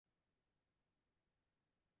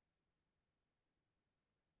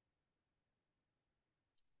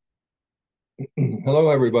Hello,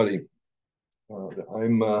 everybody.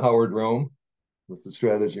 I'm Howard Rome with the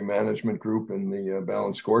Strategy Management Group in the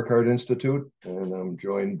Balanced Scorecard Institute, and I'm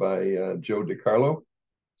joined by Joe DiCarlo,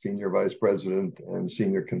 Senior Vice President and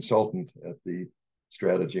Senior Consultant at the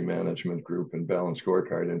Strategy Management Group and Balanced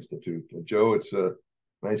Scorecard Institute. Joe, it's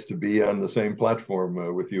nice to be on the same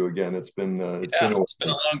platform with you again. It's been Yeah, a it's been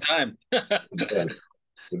a while. long time. Yeah,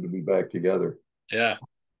 good to be back together. Yeah.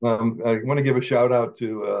 I want to give a shout out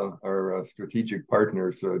to our strategic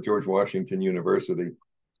partners. George Washington University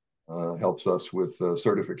helps us with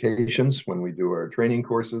certifications when we do our training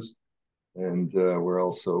courses. And we're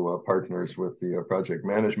also partners with the Project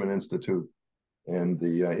Management Institute and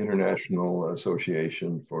the International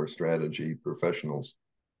Association for Strategy Professionals,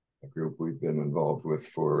 a group we've been involved with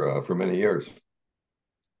for many years.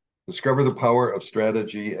 Discover the power of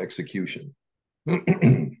strategy execution.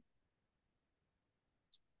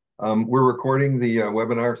 We're recording the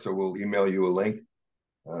webinar, so we'll email you a link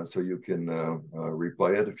so you can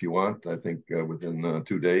replay it if you want. I think within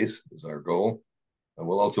 2 days is our goal.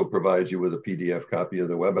 We'll also provide you with a PDF copy of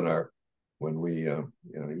the webinar when we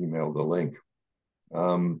email the link.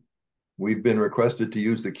 We've been requested to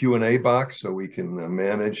use the Q&A box so we can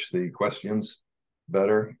manage the questions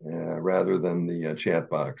better rather than the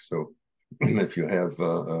chat box. So if you have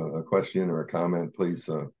a question or a comment, please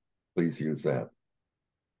use that.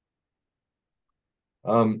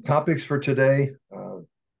 Topics for today,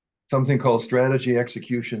 something called strategy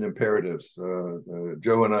execution imperatives.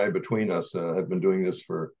 Joe and I, between us, have been doing this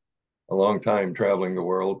for a long time, traveling the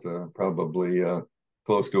world, probably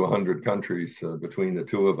close to 100 countries between the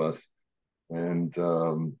two of us. And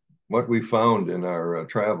what we found in our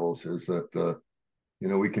travels is that,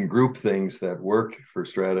 we can group things that work for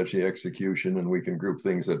strategy execution and we can group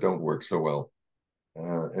things that don't work so well.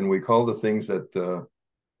 And we call the things that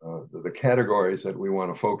the categories that we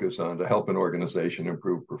want to focus on to help an organization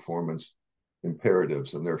improve performance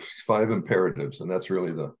imperatives. And there's 5 imperatives, and that's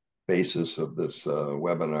really the basis of this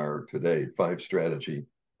webinar today, 5 strategy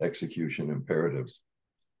execution imperatives.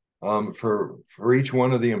 For each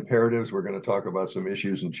one of the imperatives, we're going to talk about some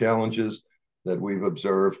issues and challenges that we've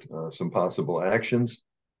observed, some possible actions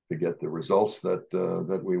to get the results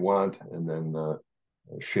that we want, and then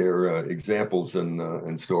share examples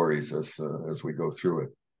and stories as we go through it.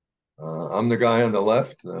 I'm the guy on the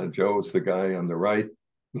left. Joe's the guy on the right.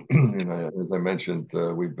 And as I mentioned,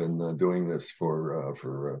 we've been doing this for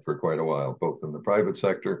quite a while, both in the private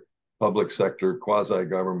sector, public sector,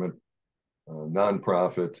 quasi-government,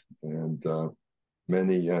 nonprofit, and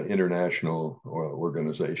many international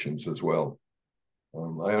organizations as well.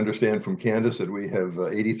 I understand from Candace that we have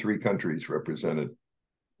 83 countries represented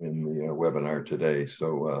in the webinar today.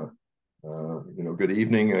 So good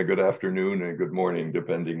evening, good afternoon, and good morning,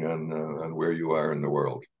 depending on where you are in the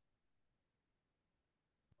world.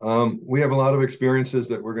 We have a lot of experiences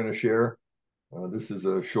that we're going to share. This is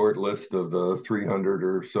a short list of the 300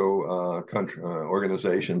 or so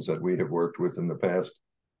organizations that we have worked with in the past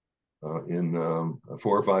in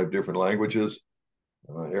 4 or 5 different languages,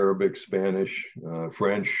 Arabic, Spanish,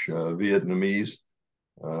 French, Vietnamese,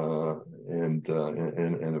 and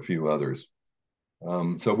a few others.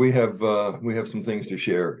 So we have some things to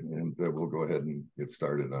share, and we'll go ahead and get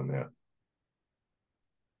started on that.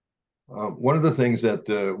 One of the things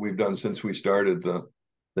that we've done since we started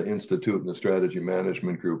the Institute and the Strategy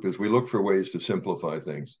Management Group is we look for ways to simplify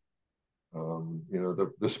things.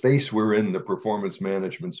 The space we're in, the performance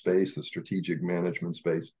management space, the strategic management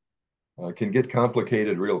space, can get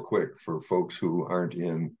complicated real quick for folks who aren't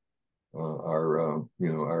in our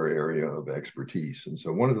area of expertise. And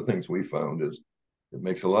so one of the things we found is it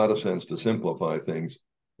makes a lot of sense to simplify things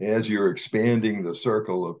as you're expanding the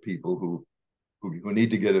circle of people who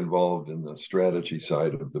need to get involved in the strategy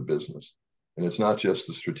side of the business. And it's not just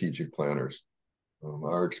the strategic planners.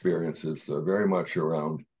 Our experience is very much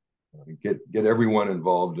around get everyone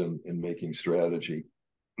involved in making strategy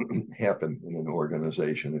happen in an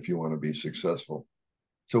organization if you want to be successful.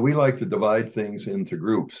 So we like to divide things into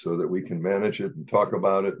groups so that we can manage it and talk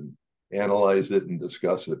about it and analyze it and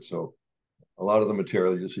discuss it. So a lot of the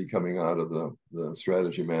material you see coming out of the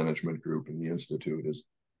strategy management group in the Institute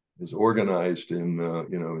is organized in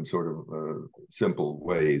in sort of simple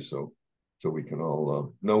ways, so we can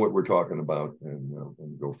all know what we're talking about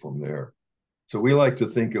and go from there. So we like to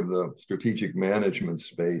think of the strategic management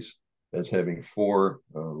space as having 4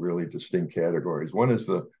 really distinct categories. One is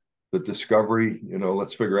the discovery.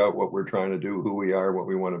 Let's figure out what we're trying to do, who we are, what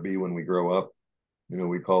we want to be when we grow up.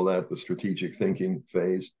 We call that the strategic thinking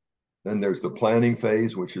phase. Then there's the planning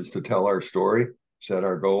phase, which is to tell our story, set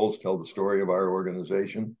our goals, tell the story of our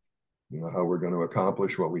organization. how we're going to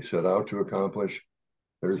accomplish what we set out to accomplish.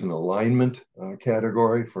 There's an alignment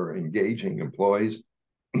category for engaging employees,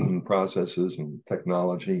 processes, and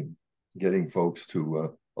technology, getting folks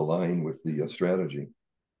to align with the strategy.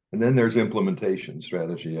 And then there's implementation,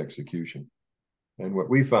 strategy, execution. And what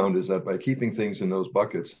we found is that by keeping things in those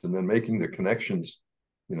buckets and then making the connections,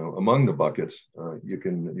 among the buckets, you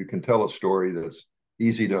can tell a story that's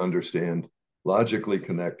easy to understand, logically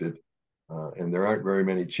connected, and there aren't very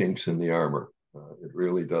many chinks in the armor. It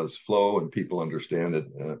really does flow, and people understand it,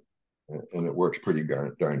 and it works pretty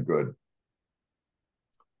darn good.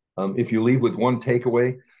 If you leave with one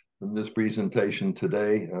takeaway from this presentation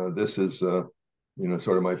today, this is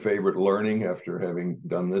sort of my favorite learning after having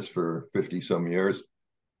done this for 50 some years.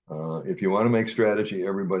 If you want to make strategy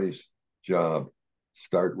everybody's job,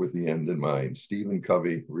 start with the end in mind. Stephen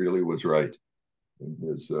Covey really was right in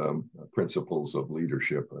his principles of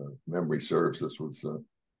leadership. Memory serves, this was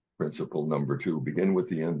principle number 2, begin with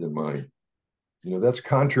the end in mind. That's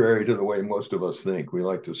contrary to the way most of us think. We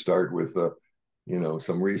like to start with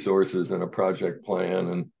some resources and a project plan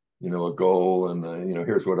and a goal, and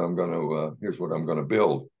here's what I'm going to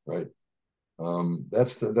build, right?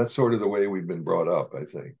 That's sort of the way we've been brought up, I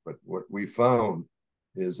think. But what we found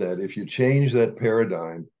is that if you change that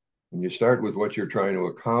paradigm and you start with what you're trying to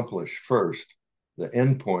accomplish first, the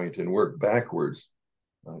end point, and work backwards,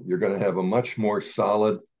 you're going to have a much more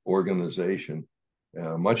solid organization,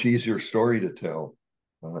 much easier story to tell,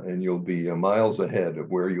 and you'll be miles ahead of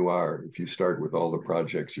where you are if you start with all the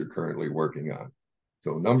projects you're currently working on.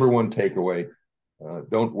 So number one takeaway,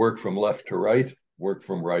 don't work from left to right, work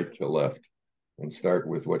from right to left, and start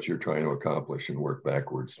with what you're trying to accomplish and work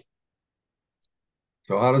backwards.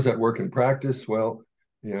 So how does that work in practice? Well,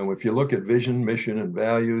 if you look at vision, mission, and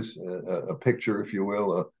values, a picture, if you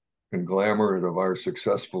will, a conglomerate of our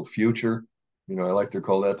successful future, I like to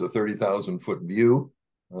call that the 30,000-foot view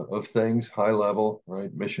of things, high level,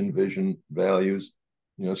 right? Mission, vision, values.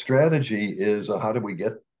 Strategy is how do we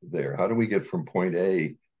get there? How do we get from point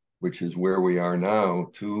A, which is where we are now,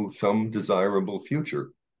 to some desirable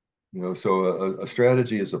future? So a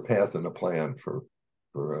strategy is a path and a plan for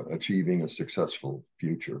achieving a successful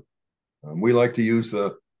future. We like to use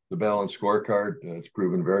the balanced scorecard. It's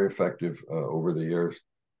proven very effective over the years.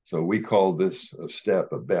 So we call this a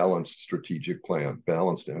step, a balanced strategic plan,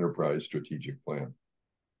 balanced enterprise strategic plan.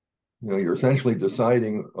 You're essentially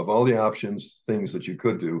deciding of all the options, things that you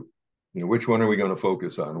could do, which one are we going to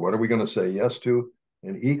focus on? What are we going to say yes to?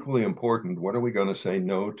 And equally important, what are we going to say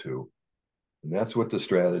no to? And that's what the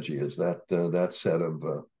strategy is, that set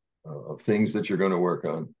of things that you're going to work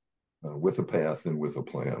on with a path and with a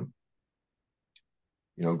plan.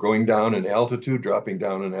 Going down in altitude, dropping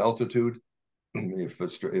down in altitude. If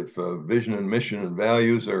vision and mission and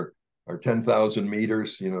values are 10,000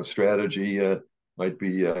 meters, strategy might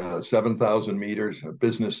be 7,000 meters. A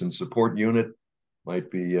business and support unit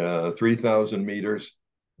might be 3,000 meters,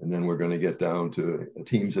 and then we're going to get down to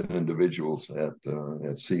teams and individuals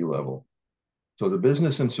at sea level. So the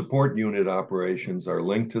business and support unit operations are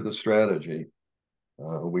linked to the strategy.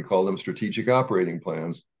 We call them strategic operating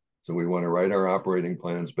plans. So we want to write our operating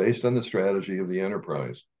plans based on the strategy of the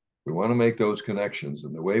enterprise. We want to make those connections.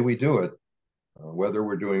 And the way we do it, whether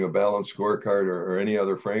we're doing a balanced scorecard or any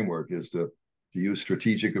other framework, is to use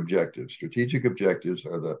strategic objectives. Strategic objectives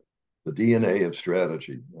are the DNA of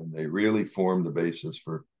strategy, and they really form the basis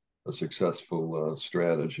for a successful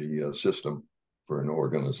strategy system for an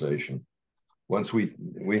organization. Once we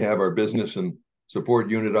have our business and support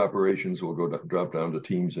unit operations, we'll drop down to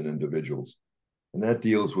teams and individuals. And that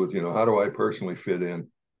deals with, how do I personally fit in,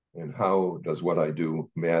 and how does what I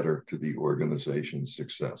do matter to the organization's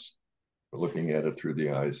success? We're looking at it through the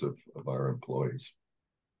eyes of our employees.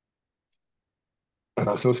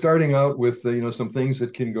 So starting out with, some things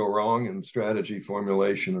that can go wrong in strategy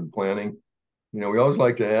formulation and planning. We always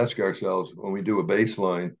like to ask ourselves when we do a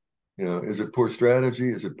baseline, is it poor strategy?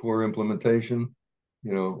 Is it poor implementation?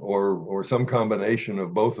 Or some combination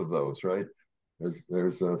of both of those, right?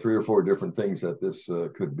 There's 3 or 4 different things that this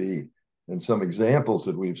could be. And some examples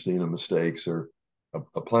that we've seen of mistakes are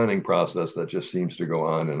a planning process that just seems to go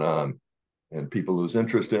on, and people lose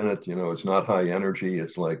interest in it. It's not high energy.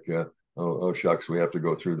 It's like, oh shucks, we have to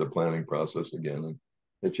go through the planning process again. And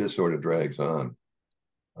it just sort of drags on.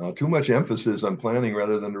 Too much emphasis on planning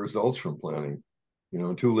rather than the results from planning.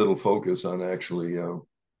 Too little focus on actually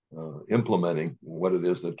implementing what it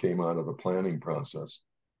is that came out of the planning process.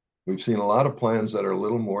 We've seen a lot of plans that are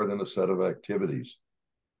little more than a set of activities.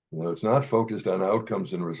 It's not focused on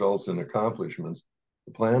outcomes and results and accomplishments.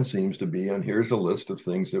 The plan seems to be on, here's a list of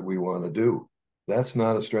things that we want to do. That's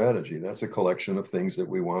not a strategy. That's a collection of things that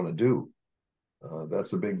we want to do.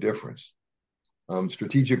 That's a big difference.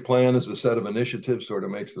 Strategic plan is a set of initiatives, sort of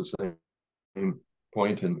makes the same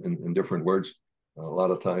point in different words. A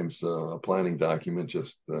lot of times, a planning document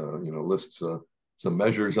just lists some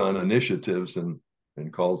measures on initiatives and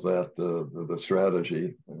calls that the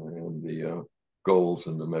strategy and the goals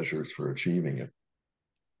and the measures for achieving it.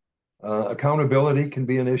 Accountability can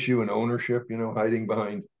be an issue, and ownership, hiding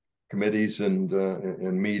behind committees and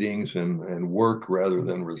meetings and work rather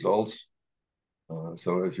than results.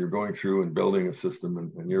 So as you're going through and building a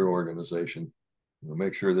system in your organization,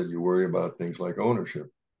 make sure that you worry about things like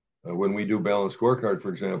ownership. When we do balanced scorecard, for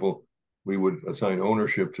example, we would assign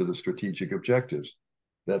ownership to the strategic objectives.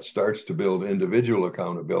 That starts to build individual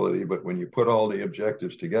accountability, but when you put all the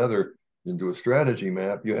objectives together into a strategy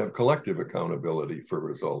map, you have collective accountability for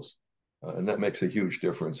results. And that makes a huge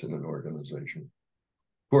difference in an organization.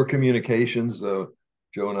 Poor communications, Joe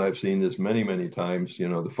and I have seen this many, many times.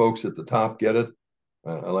 The folks at the top get it.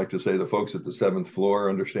 I like to say the folks at the 7th floor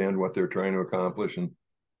understand what they're trying to accomplish, and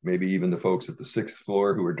maybe even the folks at the 6th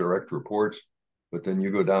floor who are direct reports. But then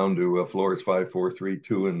you go down to floors 5, 4, 3,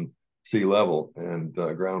 2, and sea level and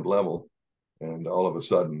ground level, and all of a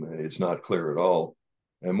sudden it's not clear at all.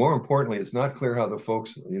 And more importantly, it's not clear how the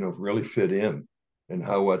folks really fit in and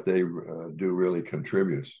how what they do really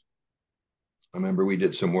contributes. I remember we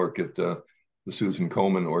did some work at the Susan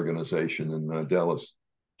Komen organization in Dallas,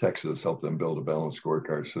 Texas, helped them build a balanced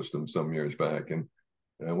scorecard system some years back. And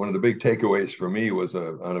one of the big takeaways for me was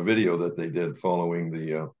on a video that they did following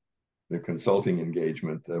the consulting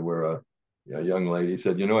engagement, where a young lady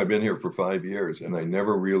said, I've been here for 5 years and I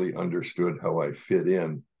never really understood how I fit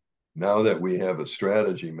in. Now that we have a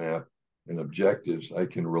strategy map and objectives, I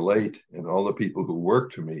can relate, and all the people who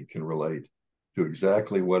work to me can relate to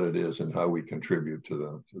exactly what it is and how we contribute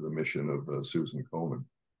to the mission of Susan Komen.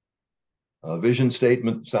 Vision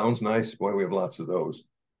statement sounds nice. Boy, we have lots of those,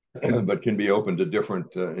 but can be open to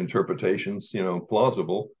different interpretations,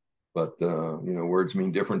 plausible, but, words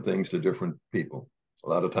mean different things to different people. A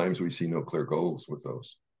lot of times we see no clear goals with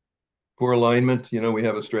those. Poor alignment, we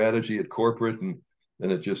have a strategy at corporate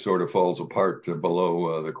and it just sort of falls apart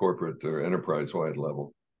below the corporate or enterprise-wide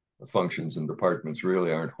level. The functions and departments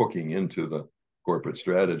really aren't hooking into the corporate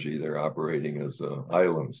strategy. They're operating as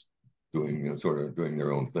islands, doing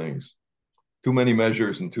their own things. Too many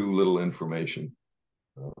measures and too little information.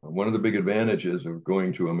 One of the big advantages of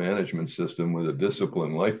going to a management system with a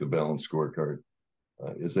discipline like the balanced scorecard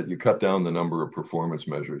is that you cut down the number of performance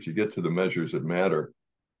measures. You get to the measures that matter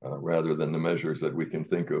rather than the measures that we can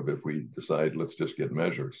think of if we decide let's just get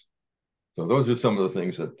measures. So those are some of the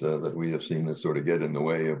things that we have seen that sort of get in the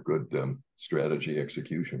way of good strategy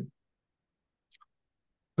execution.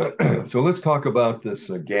 So let's talk about this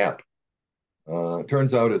gap. It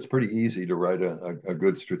turns out it's pretty easy to write a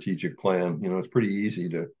good strategic plan. It's pretty easy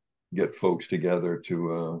to get folks together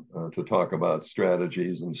to talk about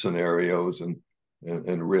strategies and scenarios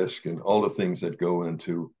and risk and all the things that go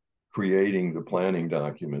into creating the planning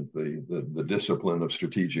document, the discipline of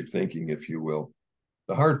strategic thinking, if you will.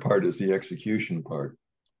 The hard part is the execution part.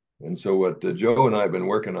 And so what Joe and I have been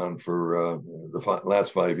working on for the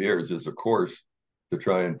last 5 years is a course to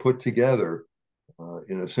try and put together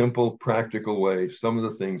in a simple, practical way some of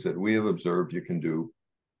the things that we have observed you can do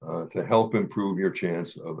to help improve your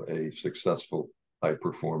chance of a successful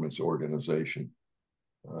high-performance organization.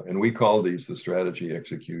 And we call these the strategy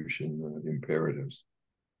execution imperatives.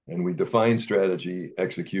 And we define strategy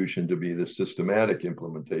execution to be the systematic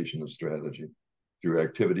implementation of strategy through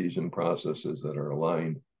activities and processes that are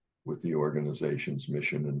aligned with the organization's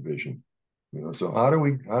mission and vision. So how do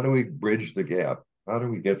we bridge the gap? How do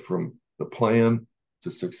we get from the plan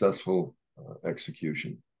to successful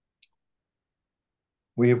execution?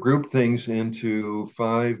 We have grouped things into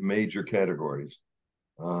 5 major categories.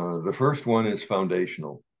 The first one is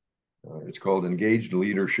foundational. It's called engaged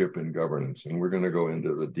leadership and governance, and we're going to go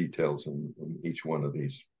into the details in each one of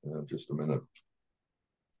these in just a minute.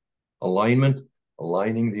 Alignment,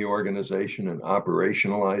 aligning the organization and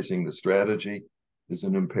operationalizing the strategy is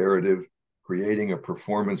an imperative. Creating a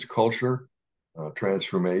performance culture,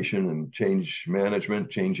 transformation and change management,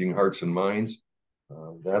 changing hearts and minds,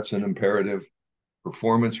 that's an imperative.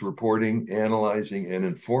 Performance reporting, analyzing and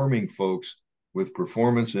informing folks with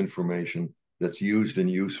performance information that's used and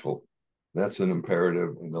useful. That's an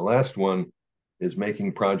imperative. And the last one is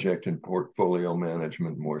making project and portfolio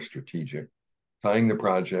management more strategic, tying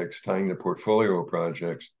the portfolio of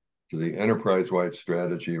projects to the enterprise-wide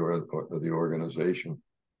strategy or the organization,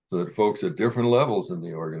 so that folks at different levels in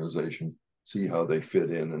the organization see how they fit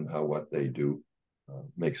in and how what they do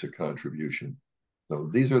makes a contribution So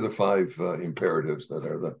these are the five imperatives that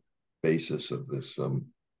are the basis of this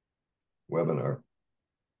webinar.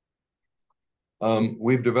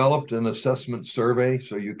 We've developed an assessment survey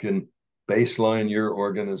so you can baseline your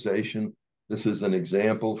organization. This is an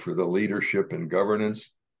example for the leadership and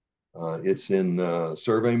governance. It's in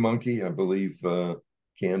SurveyMonkey. I believe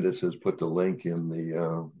Candace has put the link in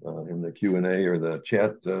the Q&A or the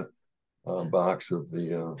chat box of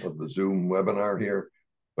the Zoom webinar here.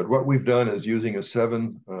 But what we've done is using a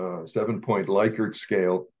seven-point Likert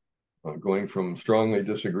scale, going from strongly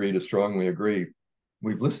disagree to strongly agree.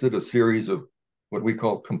 We've listed a series of what we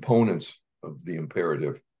call components of the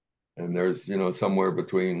imperative. And there's, somewhere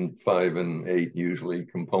between 5 and 8 usually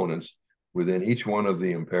components within each one of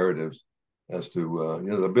the imperatives as to,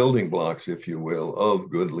 the building blocks, if you will, of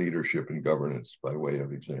good leadership and governance by way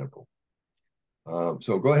of example.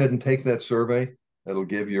 So go ahead and take that survey. That'll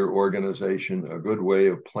give your organization a good way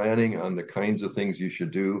of planning on the kinds of things you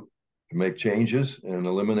should do to make changes and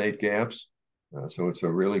eliminate gaps. So it's a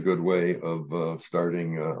really good way of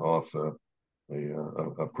starting off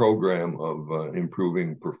a program of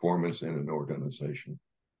improving performance in an organization.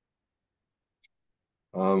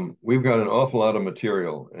 We've got an awful lot of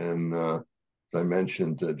material, and as I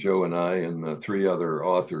mentioned, Joe and I and 3 other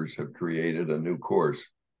authors have created a new course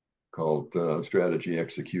called Strategy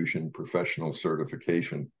Execution Professional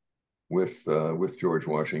Certification with George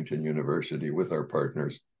Washington University, with our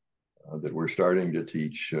partners, that we're starting to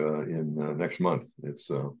teach in next month. It's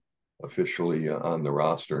officially on the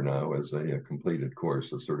roster now as a completed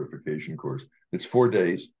course, a certification course. It's 4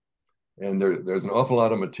 days, and there's an awful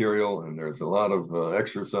lot of material, and there's a lot of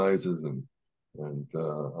exercises and a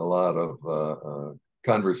lot of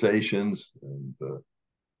conversations and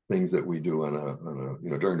things that we do on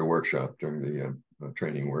a during the workshop, during the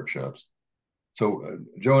training workshops. So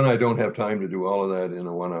Joe and I don't have time to do all of that in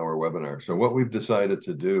a 1-hour webinar. So what we've decided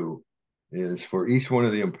to do is, for each one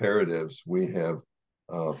of the imperatives, we have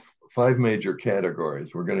 5 major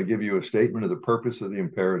categories. We're going to give you a statement of the purpose of the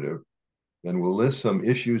imperative, then we'll list some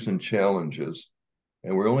issues and challenges,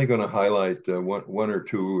 and we're only going to highlight one or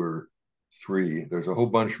 2 or 3. There's a whole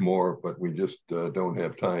bunch more, but we just don't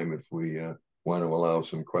have time if we want to allow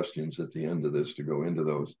some questions at the end of this to go into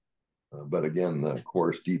those. But again, the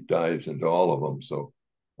course deep dives into all of them. So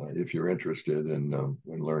if you're interested in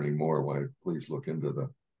learning more, why, please look into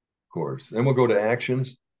the course. Then we'll go to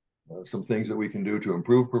actions, some things that we can do to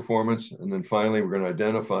improve performance. And then finally, we're going to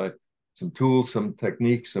identify some tools, some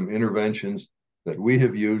techniques, some interventions that we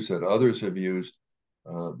have used, that others have used,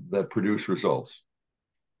 that produce results.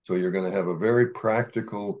 So you're going to have a very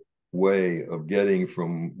practical way of getting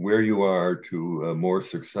from where you are to a more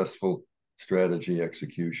successful strategy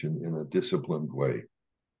execution in a disciplined way.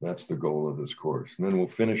 That's the goal of this course. And then we'll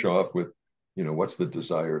finish off with, what's the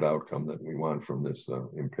desired outcome that we want from this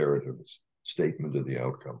imperative, statement of the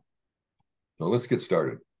outcome. So let's get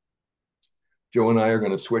started. Joe and I are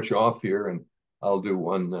going to switch off here, and I'll do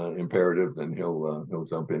one imperative, then he'll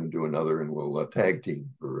jump in and do another, and we'll tag team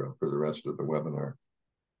for the rest of the webinar.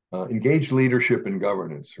 Engaged leadership and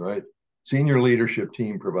governance, right? Senior leadership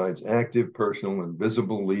team provides active, personal, and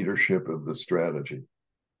visible leadership of the strategy.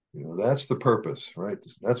 That's the purpose, right?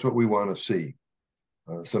 That's what we want to see.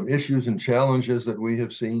 Some issues and challenges that we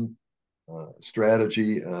have seen.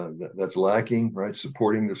 Strategy that's lacking, right?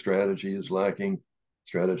 Supporting the strategy is lacking.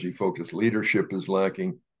 Strategy-focused leadership is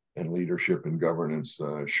lacking, and leadership and governance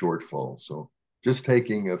shortfall. So just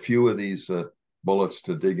taking a few of these bullets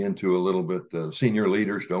to dig into a little bit. Senior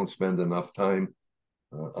leaders don't spend enough time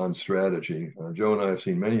on strategy. Joe and I have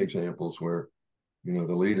seen many examples where,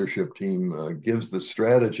 the leadership team gives the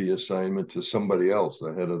strategy assignment to somebody else,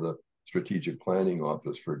 the head of the strategic planning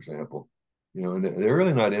office, for example. And they're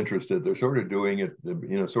really not interested. They're sort of doing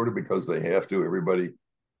it, sort of because they have to.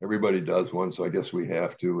 Everybody does one, so I guess we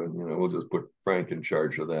have to, and we'll just put Frank in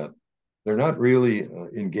charge of that. They're not really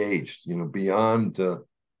engaged, beyond the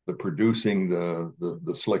producing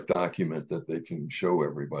the slick document that they can show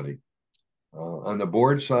everybody. On the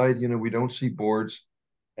board side, we don't see boards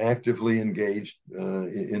actively engaged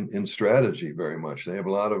in strategy very much. They have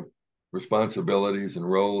a lot of responsibilities and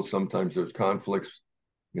roles. Sometimes there's conflicts,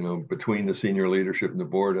 between the senior leadership and the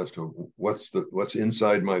board as to what's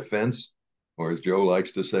inside my fence, or as Joe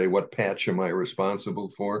likes to say, what patch am I responsible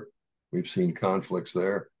for? We've seen conflicts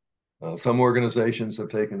there. Some organizations have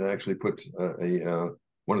taken to actually put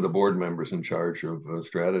one of the board members in charge of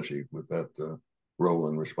strategy with that role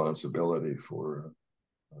and responsibility for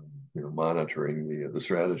monitoring the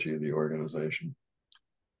strategy of the organization.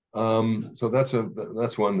 So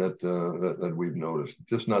that's one that we've noticed.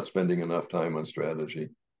 Just not spending enough time on strategy,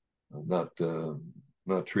 not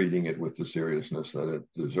not treating it with the seriousness that it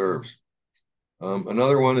deserves.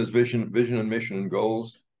 Another one is vision and mission and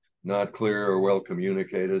goals, not clear or well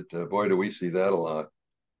communicated. Boy, do we see that a lot.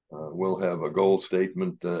 We'll have a goal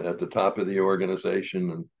statement at the top of the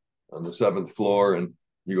organization and on the seventh floor, and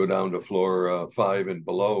you go down to floor 5 and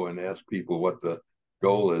below and ask people what the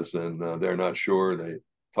goal is, and they're not sure. They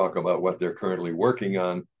talk about what they're currently working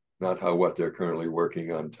on, not how what they're currently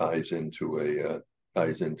working on ties into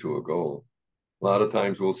a goal. A lot of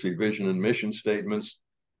times we'll see vision and mission statements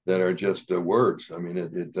that are just words. I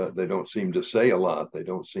mean, they don't seem to say a lot. They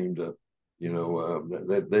don't seem to,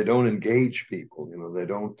 they don't engage people. They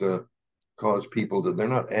don't cause people to. They're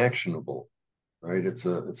not actionable, right? It's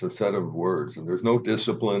a set of words, and there's no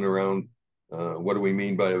discipline around. What do we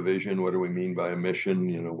mean by a vision? What do we mean by a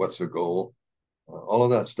mission? What's a goal? All of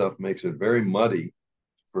that stuff makes it very muddy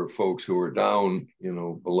for folks who are down,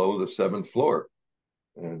 below the seventh floor.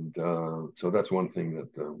 And so that's one thing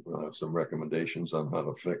that we'll have some recommendations on how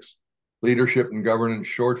to fix. Leadership and governance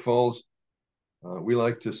shortfalls. We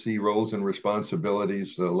like to see roles and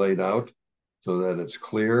responsibilities laid out so that it's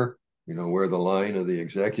clear, where the line of the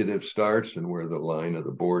executive starts and where the line of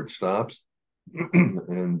the board stops.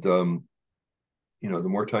 And, the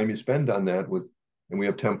more time you spend on that and we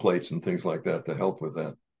have templates and things like that to help with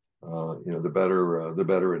that, the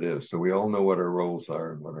better it is. So we all know what our roles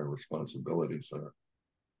are and what our responsibilities are.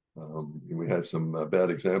 We had some bad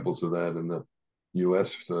examples of that in the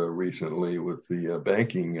U.S. Recently with the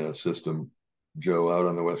banking system, Joe, out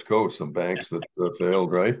on the West Coast, some banks that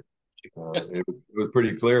failed, right? It was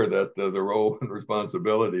pretty clear that the role and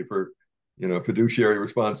responsibility for, fiduciary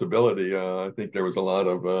responsibility, I think there was a lot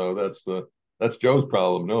of, that's Joe's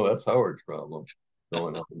problem. No, that's Howard's problem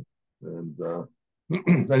going on.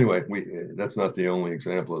 And anyway, that's not the only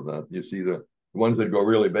example of that. You see the ones that go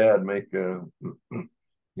really bad make the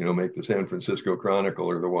San Francisco Chronicle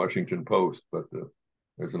or the Washington Post, but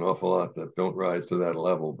there's an awful lot that don't rise to that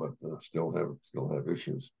level, but still have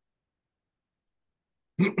issues.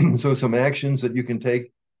 So some actions that you can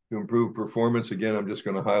take to improve performance. Again, I'm just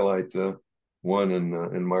going to highlight one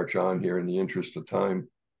and march on here in the interest of time.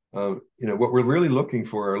 What we're really looking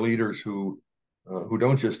for are leaders who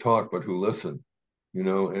don't just talk, but who listen, and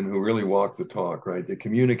who really walk the talk, right? They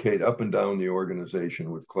communicate up and down the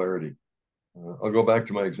organization with clarity. I'll go back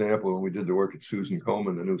to my example when we did the work at Susan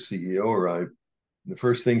Komen, the new CEO arrived. The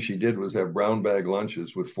first thing she did was have brown bag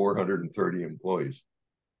lunches with 430 employees,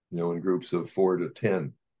 in groups of 4 to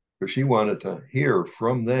 10, because she wanted to hear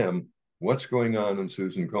from them what's going on in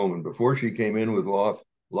Susan Komen. Before she came in with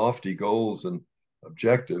lofty goals and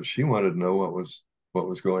objectives, she wanted to know what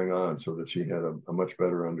was going on so that she had a much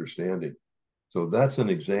better understanding. So that's an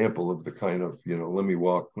example of the kind of, let me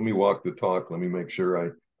walk the talk. Let me make sure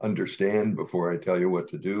I understand before I tell you what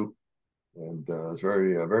to do. And it's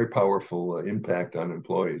very powerful impact on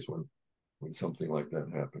employees when something like that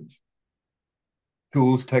happens.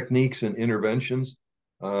 Tools, techniques, and interventions.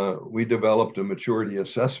 We developed a maturity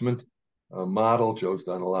assessment model. Joe's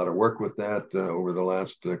done a lot of work with that over the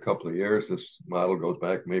last couple of years. This model goes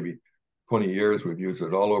back maybe 20 years. We've used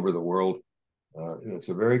it all over the world. And it's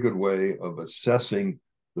a very good way of assessing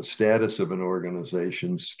the status of an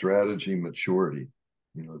organization's strategy maturity.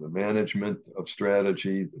 The management of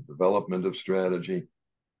strategy, the development of strategy,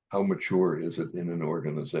 how mature is it in an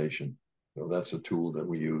organization? So that's a tool that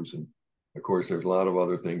we use. And of course, there's a lot of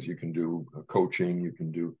other things you can do, coaching, you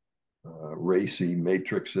can do RACI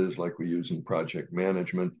matrices like we use in project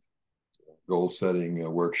management, goal setting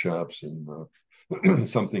workshops, and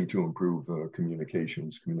something to improve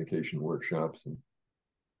communication workshops and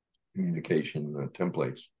communication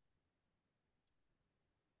templates.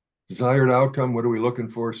 Desired outcome, what are we looking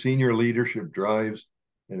for? Senior leadership drives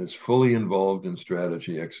and is fully involved in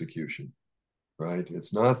strategy execution, right?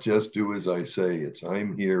 It's not just do as I say, it's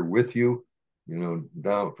I'm here with you,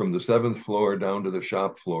 down from the seventh floor down to the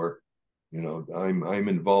shop floor. I'm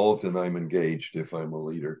involved and I'm engaged if I'm a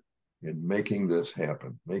leader in making this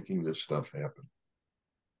happen, making this stuff happen.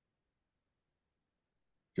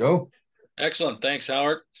 Joe? Excellent. Thanks,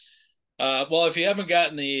 Howard. Well, if you haven't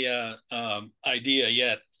gotten the idea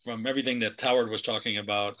yet from everything that Howard was talking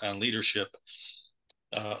about on leadership,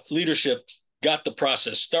 leadership got the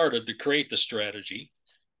process started to create the strategy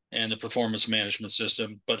and the performance management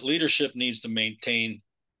system, but leadership needs to maintain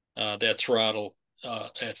that throttle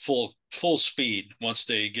at full speed once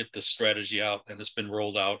they get the strategy out and it's been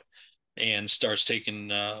rolled out and starts taking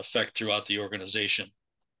effect throughout the organization.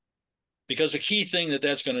 Because the key thing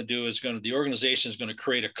that's going to do is the organization is going to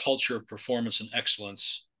create a culture of performance and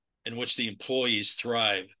excellence in which the employees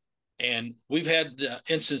thrive. And we've had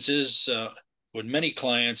instances with many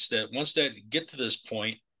clients that once that get to this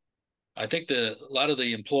point, I think a lot of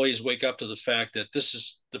the employees wake up to the fact that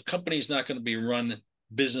the company's not going to be run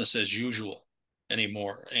business as usual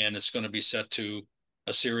anymore, and it's going to be set to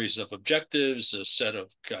a series of objectives, a set of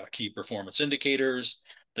key performance indicators.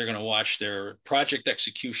 They're going to watch their project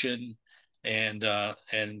execution and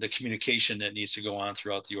the communication that needs to go on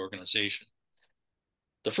throughout the organization.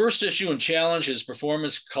 The first issue and challenge is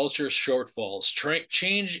performance culture shortfalls,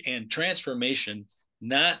 change and transformation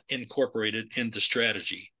not incorporated into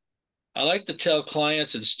strategy. I like to tell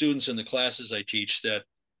clients and students in the classes I teach that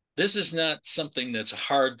this is not something that's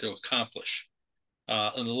hard to accomplish.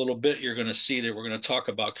 In a little bit, you're going to see that we're going to talk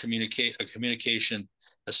about communication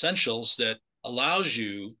essentials that allows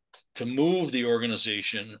you to move the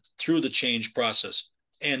organization through the change process.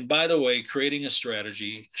 And by the way, creating a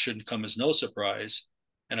strategy shouldn't come as no surprise.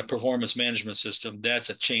 And a performance management system, that's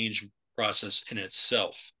a change process in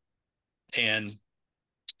itself. And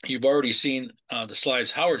you've already seen the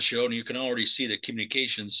slides Howard showed, and you can already see that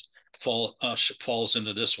communications falls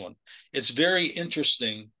into this one. It's very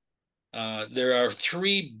interesting. There are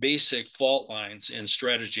three basic fault lines in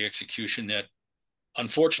strategy execution that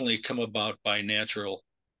unfortunately come about by natural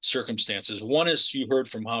circumstances. One is, you heard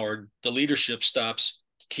from Howard, the leadership stops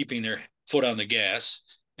keeping their foot on the gas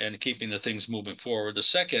and keeping the things moving forward. The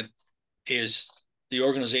second is the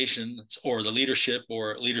organization or the leadership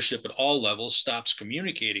or leadership at all levels stops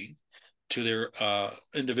communicating to their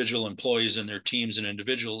individual employees and their teams and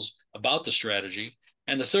individuals about the strategy.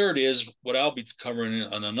 And the third is what I'll be covering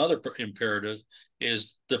on another imperative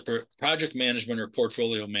is the project management or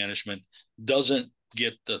portfolio management doesn't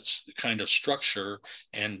get the kind of structure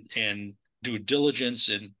and due diligence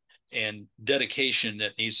and dedication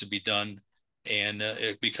that needs to be done, and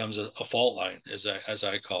it becomes a fault line, as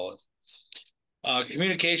I call it.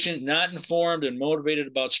 Communication not informed and motivated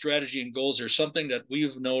about strategy and goals are something that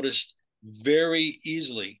we've noticed very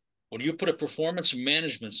easily. When you put a performance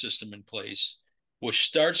management system in place, which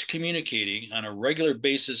starts communicating on a regular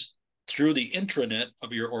basis through the intranet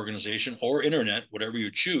of your organization or internet, whatever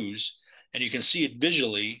you choose, and you can see it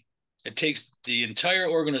visually, it takes the entire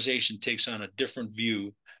organization takes on a different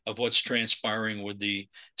view of what's transpiring with the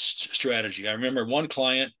strategy. I remember one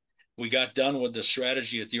client, we got done with the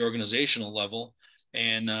strategy at the organizational level,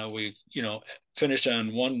 and we finished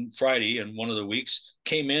on one Friday and one of the weeks,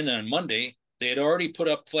 came in on Monday, they had already put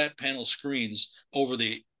up flat panel screens over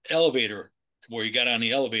the elevator where you got on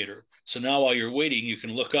the elevator. So now while you're waiting, you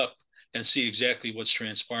can look up and see exactly what's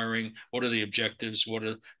transpiring, what are the objectives, what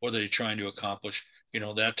are they trying to accomplish,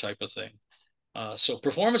 that type of thing. So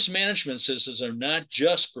performance management systems are not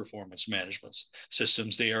just performance management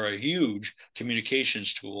systems. They are a huge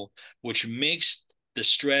communications tool, which makes the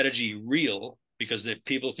strategy real because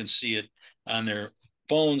people can see it on their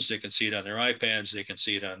phones, they can see it on their iPads, they can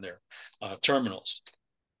see it on their terminals.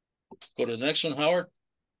 Go to the next one, Howard.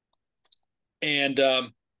 And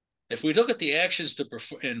if we look at the actions to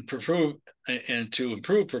improve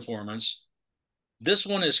performance, this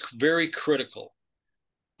one is very critical.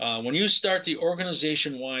 When you start the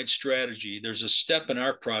organization-wide strategy, there's a step in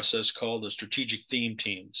our process called the strategic theme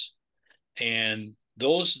teams. And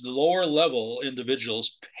those lower level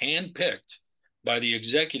individuals handpicked by the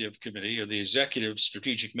executive committee or the executive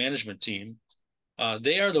strategic management team,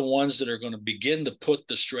 they are the ones that are going to begin to put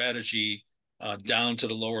the strategy down to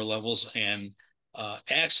the lower levels and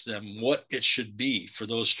ask them what it should be for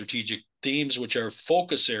those strategic themes, which are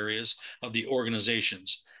focus areas of the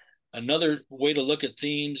organizations. Another way to look at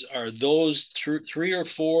themes are those three or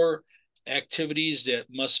four activities that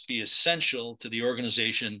must be essential to the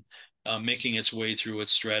organization making its way through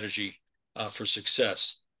its strategy for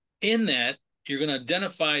success. In that, you're going to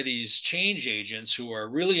identify these change agents who are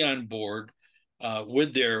really on board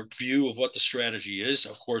with their view of what the strategy is.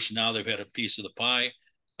 Of course, now they've had a piece of the pie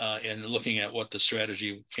and looking at what the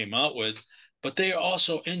strategy came out with, but they are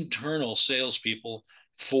also internal salespeople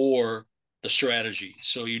for the strategy.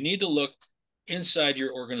 So you need to look inside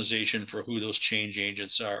your organization for who those change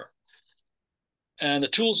agents are. And the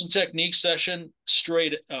tools and techniques section,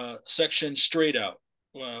 straight out.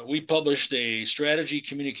 We published a strategy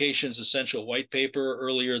communications essential white paper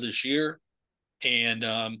earlier this year, and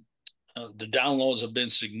the downloads have been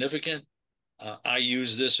significant. I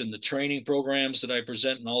use this in the training programs that I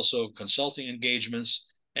present and also consulting engagements.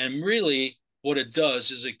 And really what it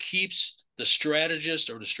does is it keeps the strategist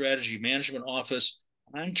or the strategy management office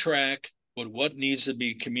on track with what needs to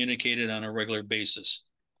be communicated on a regular basis.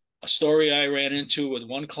 A story I ran into with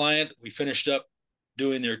one client, we finished up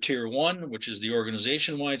doing their tier one, which is the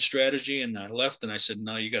organization-wide strategy. And I left and I said,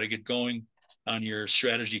 now you got to get going on your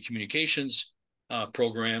strategy communications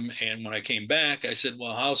program. And when I came back, I said,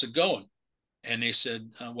 well, how's it going? And they said,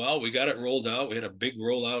 well, we got it rolled out. We had a big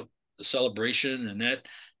rollout, the celebration and that.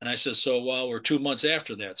 And I said, so, well, we're 2 months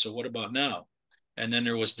after that. So what about now? And then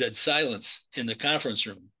there was dead silence in the conference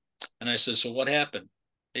room. And I said, so what happened?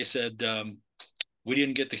 They said, we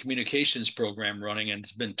didn't get the communications program running, and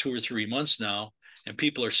it's been 2 or 3 months now. And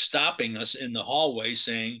people are stopping us in the hallway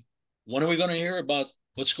saying, when are we going to hear about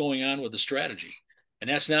what's going on with the strategy? And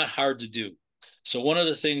that's not hard to do. So one of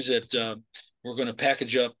the things that we're going to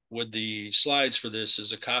package up with the slides for this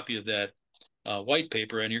is a copy of that white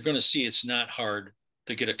paper, and you're going to see it's not hard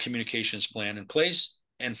to get a communications plan in place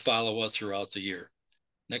and follow up throughout the year.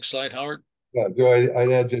 Next slide, Howard. Yeah, Joe,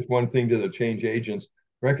 I'd add just one thing to the change agents.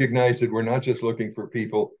 Recognize that we're not just looking for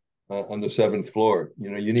people on the seventh floor.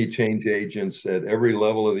 You know, you need change agents at every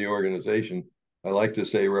level of the organization. I like to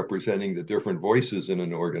say representing the different voices in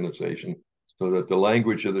an organization so that the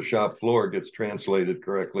language of the shop floor gets translated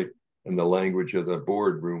correctly and the language of the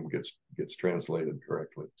boardroom gets translated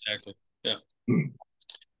correctly. Exactly. Yeah.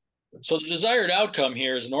 So the desired outcome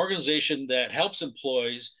here is an organization that helps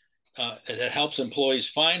employees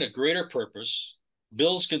find a greater purpose,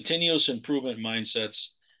 builds continuous improvement mindsets,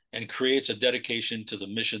 and creates a dedication to the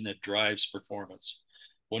mission that drives performance.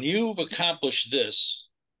 When you've accomplished this,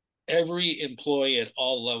 every employee at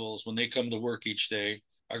all levels, when they come to work each day,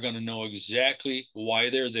 are going to know exactly why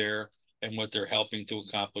they're there and what they're helping to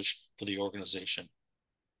accomplish for the organization.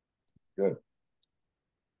 Good.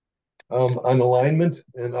 On alignment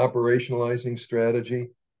and operationalizing strategy,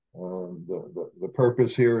 the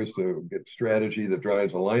purpose here is to get strategy that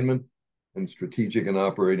drives alignment and strategic and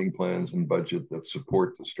operating plans and budget that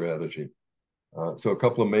support the strategy. So a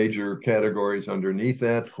couple of major categories underneath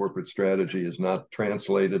that. Corporate strategy is not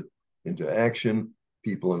translated into action.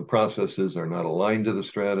 People and processes are not aligned to the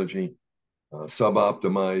strategy.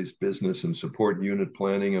 Sub-optimized business and support unit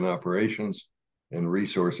planning and operations, and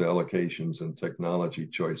resource allocations and technology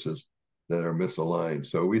choices that are misaligned.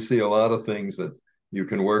 So we see a lot of things that you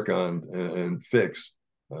can work on and fix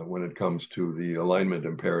when it comes to the alignment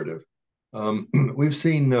imperative. We've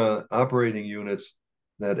seen operating units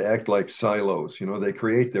that act like silos. You know, they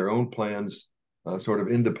create their own plans sort of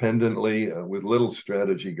independently with little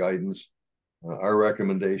strategy guidance. Our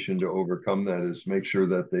recommendation to overcome that is make sure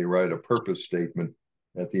that they write a purpose statement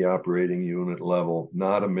at the operating unit level,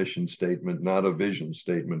 not a mission statement, not a vision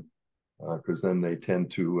statement, because then they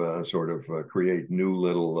tend to sort of create new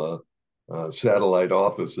little satellite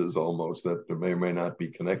offices almost that may or may not be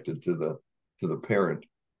connected to the parent.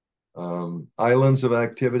 Islands of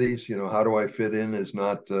activities, you know, how do I fit in is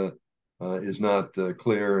not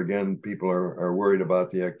clear. Again, people are worried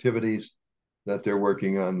about the activities that they're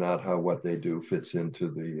working on, not how what they do fits into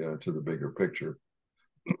the bigger picture.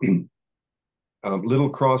 Little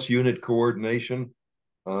cross-unit coordination.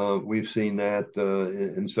 We've seen that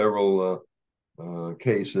in several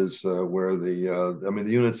cases where the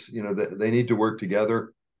units, you know, they need to work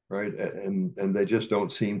together, right? And they just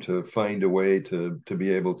don't seem to find a way to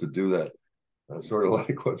be able to do that. Sort of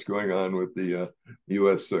like what's going on with the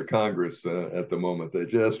U.S. Congress at the moment. They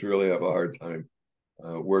just really have a hard time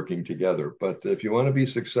working together. But if you want to be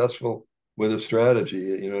successful with a strategy,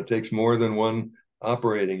 you know, it takes more than one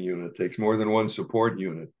operating unit, it takes more than one support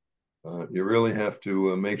unit. You really have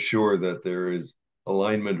to make sure that there is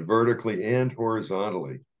alignment vertically and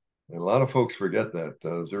horizontally. And a lot of folks forget that.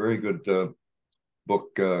 There's a very good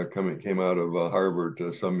book came out of Harvard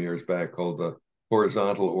some years back called The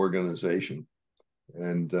Horizontal Organization.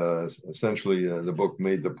 And essentially the book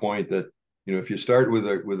made the point that, you know, if you start with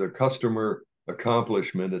a customer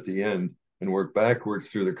accomplishment at the end and work backwards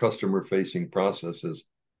through the customer facing processes,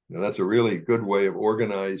 you know, that's a really good way of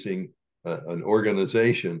organizing an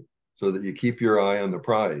organization so that you keep your eye on the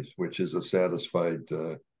prize, which is a satisfied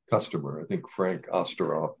customer. I think Frank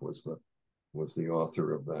Osteroff was the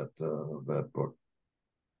author of that book.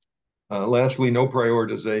 Lastly, no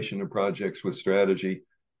prioritization of projects with strategy.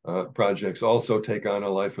 Projects also take on a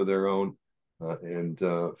life of their own, and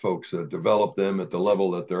folks develop them at the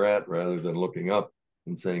level that they're at rather than looking up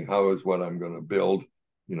and saying, how is what I'm going to build,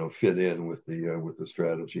 you know, fit in with the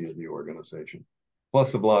strategy of the organization.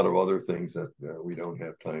 Plus a lot of other things that we don't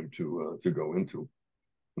have time to go into.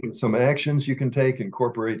 Some actions you can take: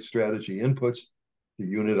 incorporate strategy inputs to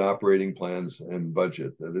unit operating plans and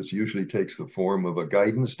budget. This usually takes the form of a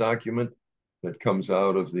guidance document that comes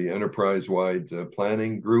out of the enterprise-wide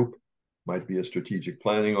planning group. Might be a strategic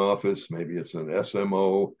planning office, maybe it's an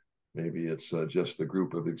SMO, maybe it's just the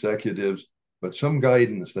group of executives, but some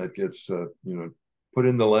guidance that gets you know, put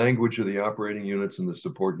in the language of the operating units and the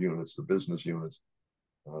support units, the business units,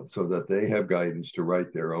 so that they have guidance to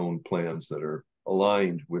write their own plans that are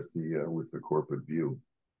aligned with the corporate view.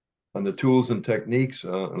 On the tools and techniques,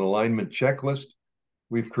 an alignment checklist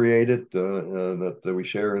we've created that we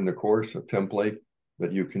share in the course, a template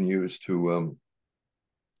that you can use to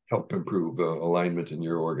help improve alignment in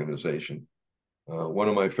your organization. One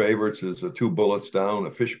of my favorites is 2 bullets down,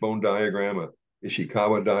 a fishbone diagram, a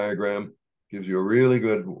Ishikawa diagram. Gives you a really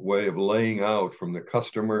good way of laying out from the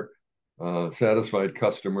customer, satisfied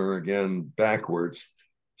customer, again, backwards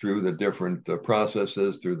through the different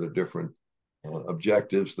processes, through the different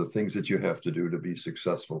objectives, the things that you have to do to be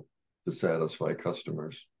successful to satisfy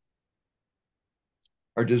customers.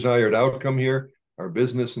 Our desired outcome here are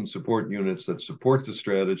business and support units that support the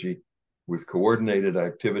strategy with coordinated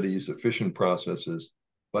activities, efficient processes,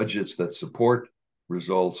 budgets that support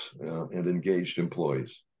results, and engaged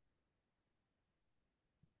employees.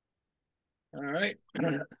 All right.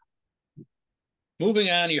 Moving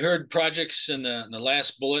on, you heard projects in the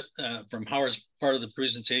last bullet from Howard's part of the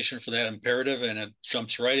presentation for that imperative, and it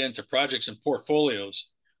jumps right into projects and portfolios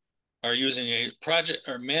are using a project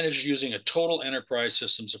or managed using a total enterprise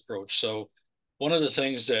systems approach. So one of the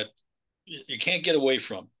things that you can't get away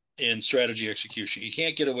from in strategy execution, you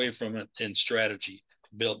can't get away from it in strategy,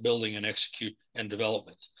 building and execute and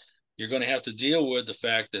development. You're going to have to deal with the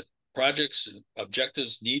fact that projects and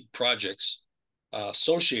objectives need projects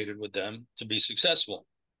associated with them to be successful.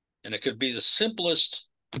 And it could be the simplest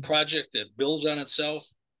project that builds on itself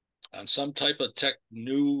on some type of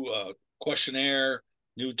new questionnaire,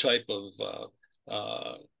 new type of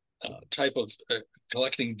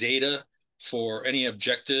collecting data for any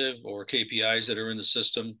objective or KPIs that are in the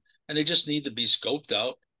system. And they just need to be scoped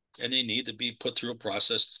out and they need to be put through a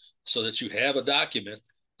process so that you have a document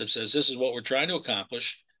that says this is what we're trying to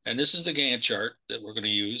accomplish. And this is the Gantt chart that we're going to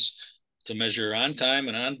use to measure on time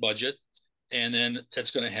and on budget. And then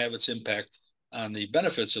it's going to have its impact on the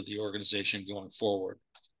benefits of the organization going forward.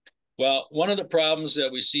 Well, one of the problems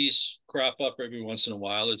that we see crop up every once in a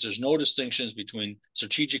while is there's no distinctions between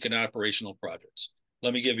strategic and operational projects.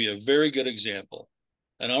 Let me give you a very good example.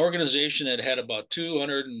 An organization that had about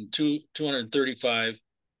 235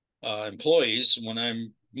 employees, when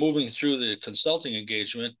I'm moving through the consulting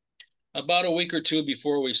engagement, about a week or two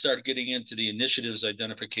before we start getting into the initiatives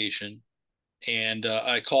identification, and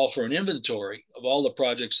I call for an inventory of all the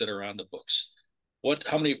projects that are on the books. What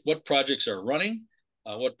projects are running,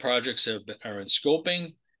 what projects are in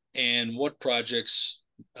scoping, and what projects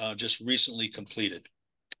just recently completed.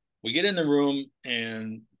 We get in the room,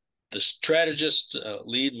 and the strategist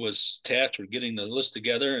lead was tasked with getting the list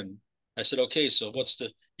together. And I said, okay, so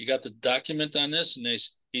you got the document on this? And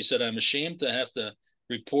he said, I'm ashamed to have to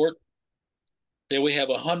report that we have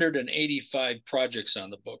 185 projects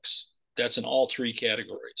on the books. That's in all 3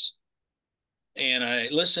 categories. And I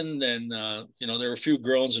listened, and there were a few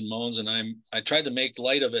groans and moans, and I tried to make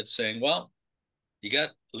light of it, saying, well, you got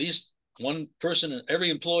at least one person,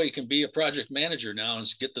 every employee can be a project manager now and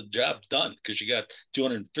get the job done because you got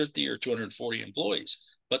 250 or 240 employees.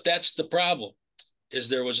 But that's the problem, is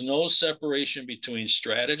there was no separation between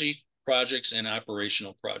strategy projects and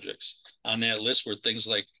operational projects. On that list were things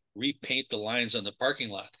like repaint the lines on the parking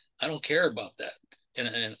lot. I don't care about that in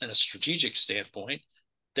a strategic standpoint.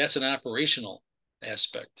 That's an operational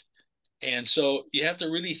aspect. And so you have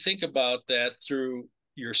to really think about that through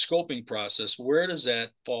your scoping process. Where does that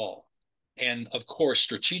fall? And of course,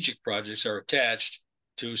 strategic projects are attached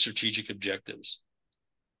to strategic objectives.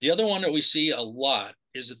 The other one that we see a lot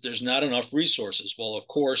is that there's not enough resources. Well, of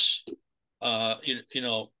course, what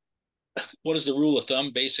is the rule of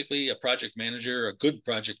thumb? Basically, a good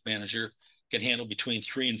project manager can handle between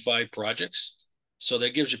 3 and 5 projects. So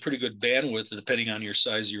that gives you pretty good bandwidth depending on your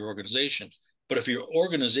size of your organization. But if your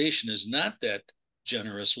organization is not that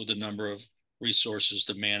generous with the number of resources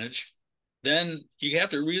to manage, then you have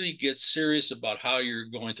to really get serious about how you're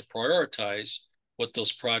going to prioritize what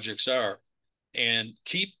those projects are and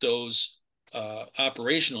keep those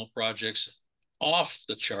operational projects off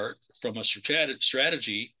the chart from a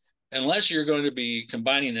strategy, unless you're going to be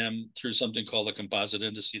combining them through something called a composite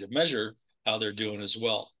index to measure how they're doing as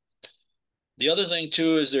well. The other thing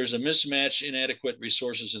too is there's a mismatch, inadequate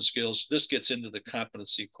resources and skills. This gets into the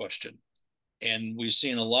competency question. And we've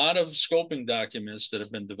seen a lot of scoping documents that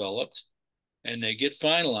have been developed and they get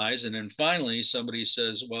finalized. And then finally somebody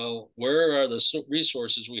says, well, where are the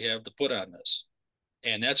resources we have to put on this?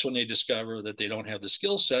 And that's when they discover that they don't have the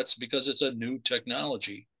skill sets because it's a new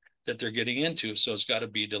technology that they're getting into. So it's got to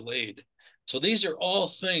be delayed. So these are all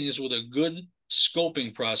things with a good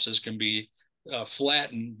scoping process can be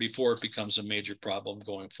flattened before it becomes a major problem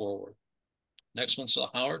going forward. Next one, so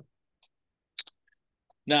Howard.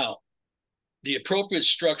 Now, the appropriate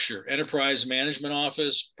structure, enterprise management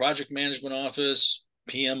office, project management office,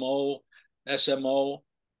 PMO, SMO,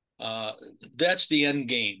 uh, that's the end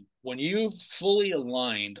game. When you've fully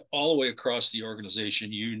aligned all the way across the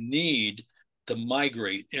organization, you need to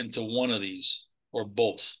migrate into one of these or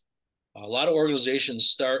both. A lot of organizations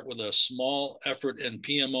start with a small effort in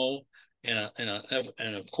PMO and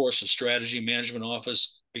of course a strategy management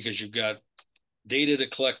office because you've got data to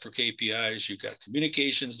collect for KPIs, you've got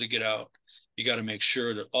communications to get out, you got to make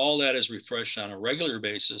sure that all that is refreshed on a regular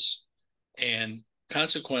basis, and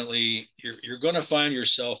consequently, you're going to find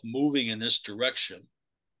yourself moving in this direction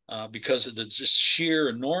because of the just sheer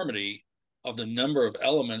enormity of the number of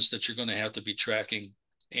elements that you're going to have to be tracking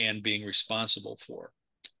and being responsible for.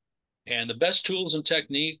 And the best tools and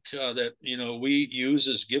technique that we use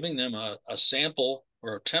is giving them a sample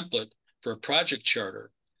or a template for a project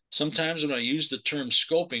charter. Sometimes when I use the term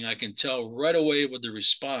scoping, I can tell right away with the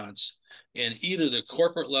response in either the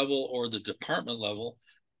corporate level or the department level.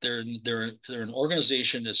 They're an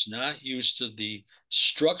organization that's not used to the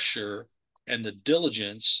structure and the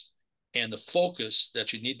diligence and the focus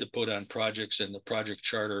that you need to put on projects, and the project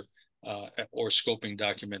charter or scoping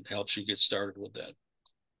document helps you get started with that.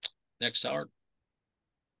 Next, Howard.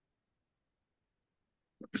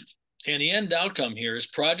 And the end outcome here is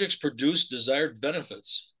projects produce desired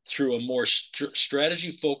benefits through a more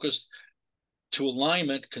strategy focused to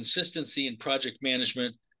alignment, consistency in project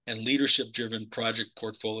management, and leadership driven project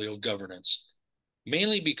portfolio governance.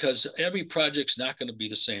 Mainly because every project's not going to be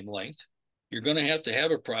the same length. You're going to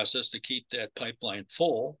have a process to keep that pipeline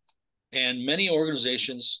full. And many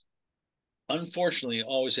organizations, unfortunately,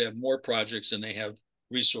 always have more projects than they have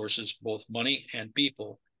resources, both money and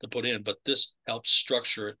people, to put in. But this helps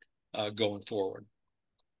structure it going forward.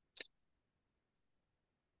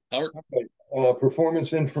 Howard? Okay.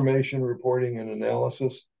 Performance information reporting and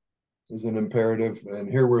analysis is an imperative.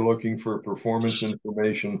 And here we're looking for performance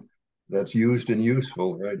information that's used and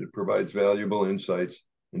useful, right? It provides valuable insights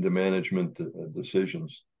into management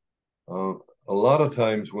decisions. A lot of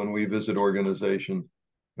times when we visit organizations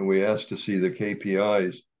and we ask to see the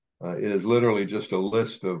KPIs, it is literally just a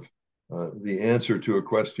list of the answer to a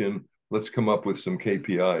question. Let's come up with some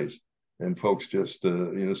KPIs. And folks just,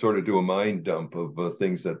 sort of do a mind dump of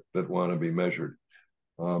things that want to be measured.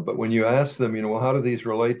 But when you ask them, well, how do these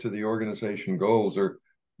relate to the organization goals, or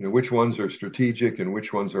which ones are strategic and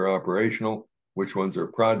which ones are operational, which ones are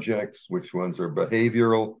projects, which ones are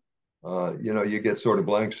behavioral, you get sort of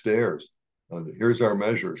blank stares. Here's our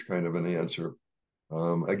measures kind of an answer.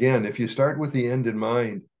 Again, if you start with the end in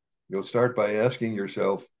mind, you'll start by asking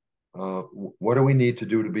yourself, what do we need to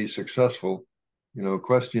do to be successful?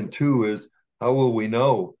 Question 2 is, how will we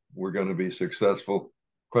know we're going to be successful?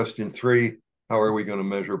 Question 3, how are we going to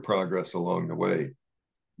measure progress along the way?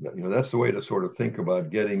 That's the way to sort of think about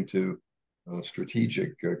getting to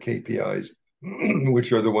strategic KPIs,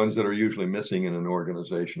 which are the ones that are usually missing in an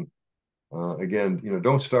organization. Again,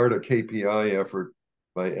 don't start a KPI effort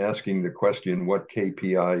by asking the question, what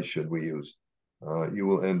KPIs should we use? You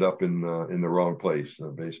will end up in the wrong place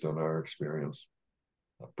based on our experience.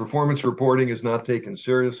 Performance reporting is not taken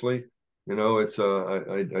seriously. It's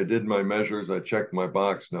I did my measures, I checked my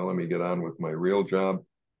box. Now let me get on with my real job,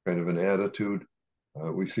 kind of an attitude.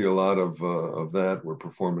 We see a lot of that where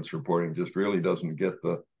performance reporting just really doesn't get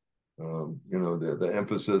the the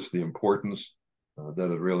emphasis, the importance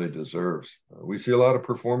that it really deserves. We see a lot of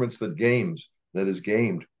performance that is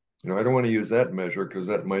gamed. I don't want to use that measure because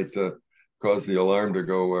that might cause the alarm to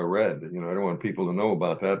go red. I don't want people to know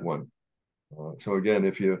about that one. So again,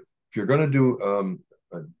 if you're going to do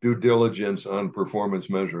due diligence on performance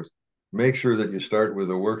measures, make sure that you start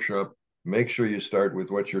with a workshop. Make sure you start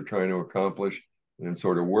with what you're trying to accomplish, and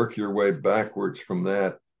sort of work your way backwards from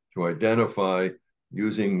that to identify,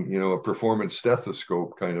 using a performance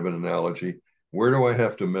stethoscope kind of an analogy. Where do I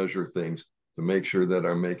have to measure things to make sure that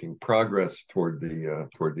I'm making progress toward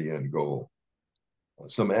the end goal?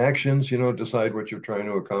 Some actions, decide what you're trying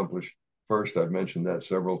to accomplish first. I've mentioned that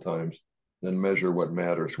several times. Then measure what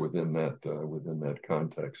matters within that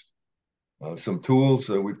context. Some tools,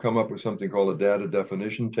 we've come up with something called a data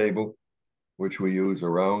definition table, which we use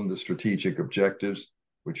around the strategic objectives,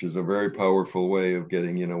 which is a very powerful way of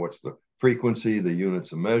getting, what's the frequency, the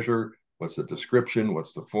units of measure, what's the description,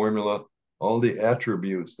 what's the formula, all the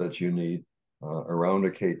attributes that you need around a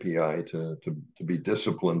KPI to be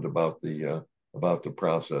disciplined about the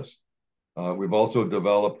process. We've also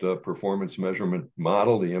developed a performance measurement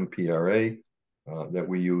model, the MPRA, that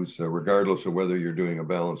we use regardless of whether you're doing a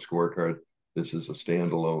balanced scorecard. This is a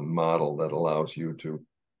standalone model that allows you to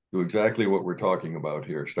do exactly what we're talking about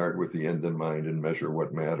here. Start with the end in mind and measure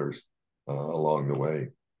what matters. along the way.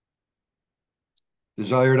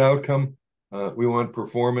 Desired outcome, we want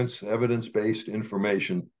performance, evidence-based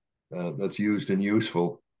information that's used and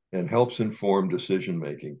useful and helps inform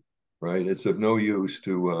decision-making, right? It's of no use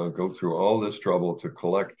to go through all this trouble to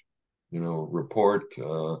collect, report,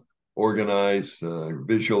 organize,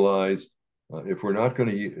 visualize, if we're not going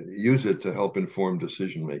to use it to help inform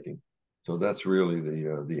decision-making. So that's really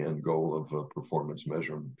the end goal of performance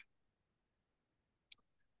measurement.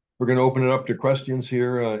 We're going to open it up to questions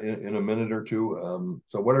here in a minute or two.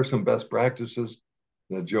 So what are some best practices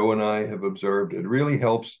that Joe and I have observed? It really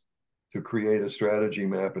helps to create a strategy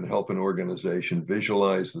map and help an organization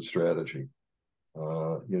visualize the strategy.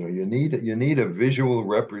 You need a visual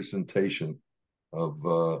representation of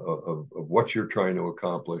what you're trying to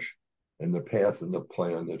accomplish and the path and the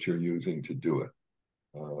plan that you're using to do it.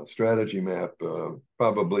 Strategy map,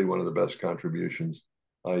 probably one of the best contributions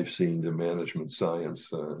I've seen to management science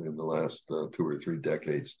in the last 2 or 3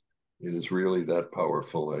 decades. It is really that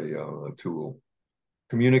powerful a tool.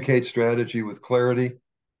 Communicate strategy with clarity,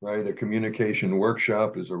 right? A communication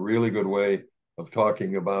workshop is a really good way of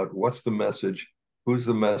talking about what's the message, who's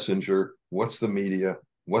the messenger, what's the media,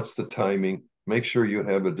 what's the timing. Make sure you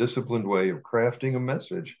have a disciplined way of crafting a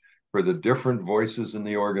message for the different voices in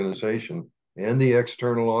the organization and the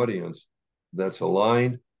external audience that's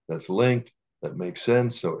aligned, that's linked, that makes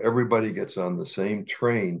sense, so everybody gets on the same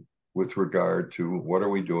train with regard to what are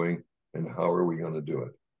we doing and how are we going to do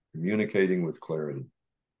it. Communicating with clarity.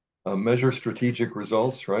 Measure strategic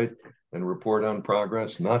results, right? And report on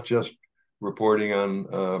progress, not just reporting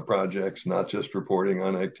on projects, not just reporting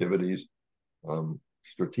on activities.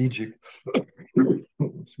 Strategic,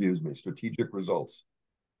 strategic results.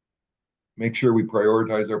 Make sure we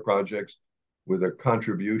prioritize our projects with a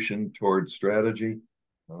contribution towards strategy.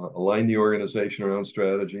 Align the organization around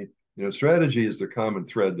strategy. Strategy is the common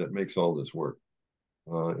thread that makes all this work.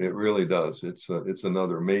 It really does. It's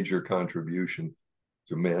another major contribution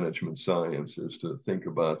to management science, is to think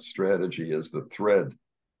about strategy as the thread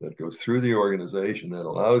that goes through the organization that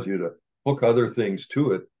allows you to hook other things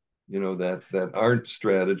to it, that aren't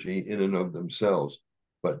strategy in and of themselves.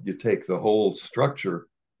 But you take the whole structure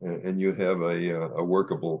and you have a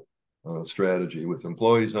workable strategy with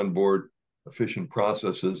employees on board, efficient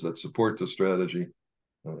processes that support the strategy,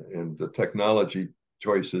 and the technology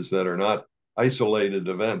choices that are not isolated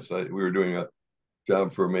events. We were doing a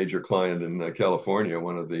job for a major client in California,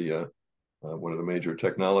 one of the major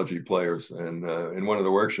technology players, and in one of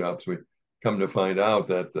the workshops, we come to find out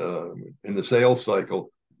that in the sales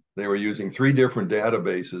cycle, they were using 3 different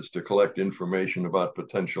databases to collect information about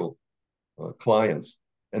potential clients.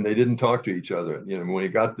 And they didn't talk to each other. When you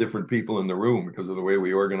got different people in the room, because of the way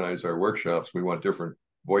we organize our workshops, we want different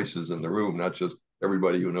voices in the room, not just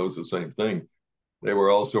everybody who knows the same thing. They were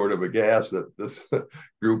all sort of aghast that this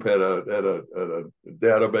group had a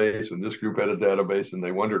database and this group had a database, and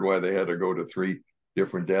they wondered why they had to go to 3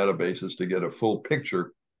 different databases to get a full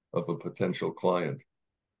picture of a potential client.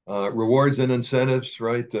 Rewards and incentives,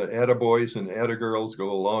 right? Attaboys and attagirls go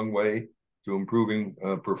a long way to improving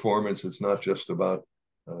performance. It's not just about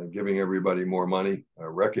giving everybody more money.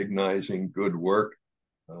 Recognizing good work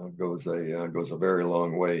goes a very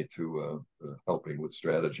long way to helping with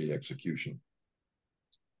strategy execution.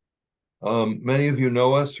 Many of you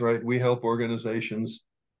know us, right? We help organizations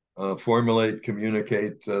formulate,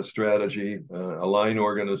 communicate strategy, align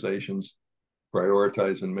organizations,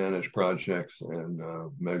 prioritize and manage projects, and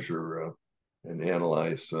measure and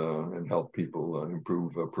analyze and help people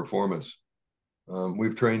improve performance.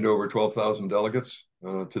 We've trained over 12,000 delegates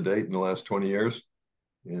to date in the last 20 years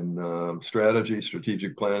in strategy,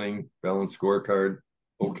 strategic planning, balanced scorecard,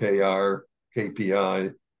 OKR,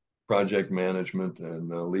 KPI, project management, and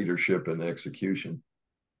leadership and execution.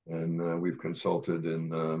 And we've consulted in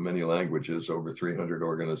many languages, over 300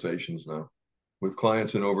 organizations now, with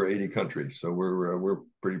clients in over 80 countries. So we're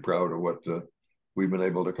pretty proud of what we've been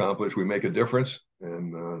able to accomplish. We make a difference,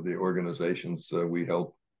 and the organizations we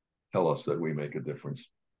help tell us that we make a difference.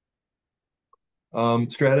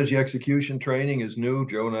 Strategy execution training is new.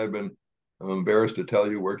 Joe and I have been, I'm embarrassed to tell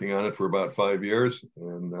you, working on it for about 5 years,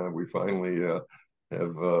 and we finally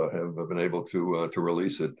have been able to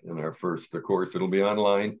release it in our first course. It'll be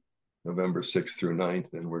online November 6th through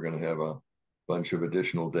 9th, and we're going to have a bunch of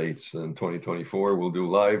additional dates in 2024. We'll do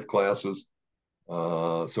live classes.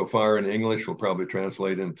 So far in English, we'll probably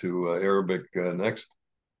translate into Arabic next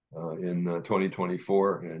in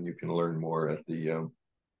 2024, and you can learn more at the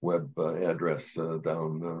web address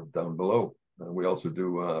down below. We also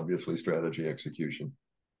do obviously strategy execution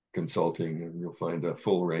consulting, and you'll find a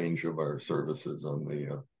full range of our services on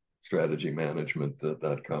the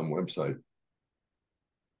strategymanagement.com website.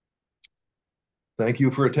 Thank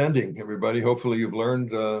you for attending, everybody. Hopefully you've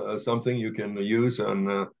learned something you can use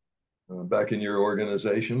on back in your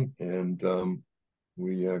organization, and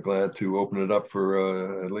we are glad to open it up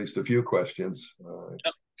for at least a few questions.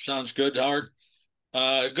 Yep. Sounds good, Howard.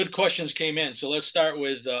 Good questions came in. So let's start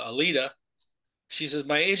with Alita. She says,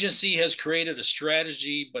 my agency has created a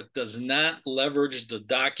strategy, but does not leverage the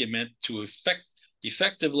document to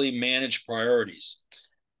effectively manage priorities,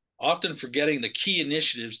 often forgetting the key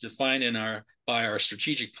initiatives defined by our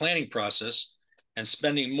strategic planning process and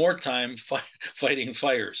spending more time fighting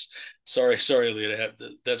fires. Sorry, Alita,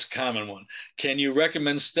 that's a common one. Can you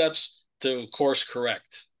recommend steps to course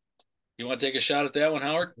correct? You want to take a shot at that one,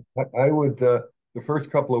 Howard? I would, the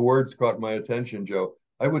first couple of words caught my attention, Joe.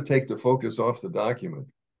 I would take the focus off the document.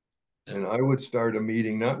 And I would start a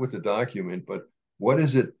meeting not with the document, but what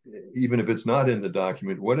is it, even if it's not in the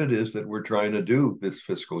document, what it is that we're trying to do this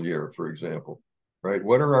fiscal year, for example, right?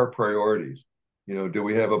 What are our priorities? You know, do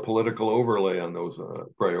we have a political overlay on those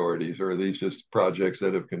priorities, or are these just projects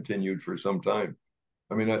that have continued for some time?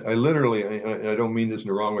 I mean, I literally, I don't mean this in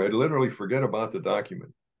the wrong way, I literally forget about the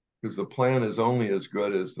document because the plan is only as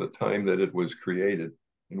good as the time that it was created.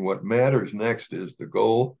 And what matters next is the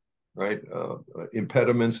goal, right?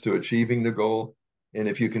 Impediments to achieving the goal. And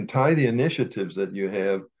if you can tie the initiatives that you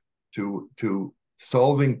have to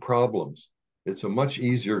solving problems, it's a much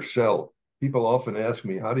easier sell. People often ask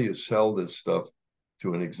me, how do you sell this stuff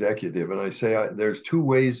to an executive? And I say, there's two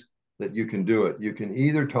ways that you can do it. You can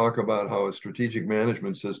either talk about how a strategic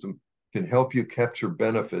management system can help you capture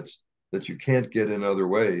benefits that you can't get in other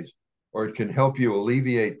ways, or it can help you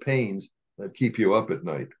alleviate pains that keep you up at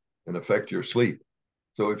night and affect your sleep.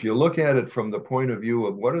 So if you look at it from the point of view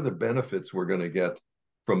of what are the benefits we're going to get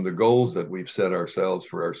from the goals that we've set ourselves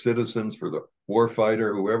for our citizens, for the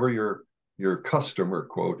warfighter, whoever your customer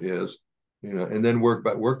quote is, you know, and then work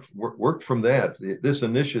from that. This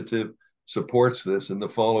initiative supports this in the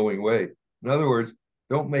following way. In other words,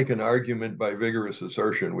 don't make an argument by vigorous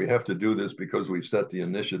assertion. We have to do this because we've set the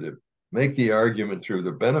initiative. Make the argument through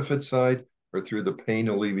the benefit side or through the pain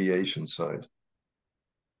alleviation side.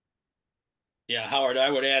 Yeah, Howard, I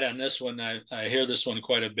would add on this one. I hear this one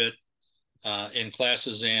quite a bit in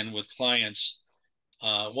classes and with clients.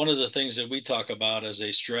 One of the things that we talk about is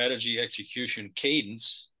a strategy execution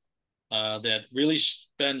cadence that really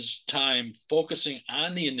spends time focusing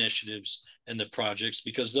on the initiatives and the projects,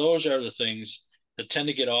 because those are the things that tend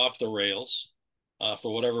to get off the rails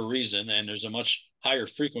for whatever reason. And there's a much higher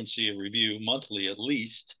frequency of review, monthly at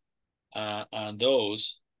least, on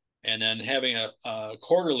those. And then having a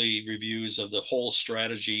quarterly reviews of the whole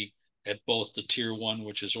strategy at both the tier one,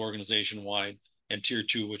 which is organization wide, and tier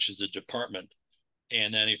two, which is the department.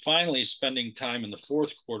 And then finally spending time in the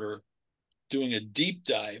fourth quarter doing a deep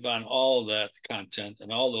dive on all of that content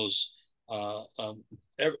and all those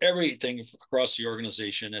everything across the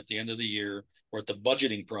organization at the end of the year, or at the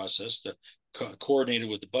budgeting process, that coordinated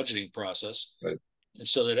with the budgeting process, right? And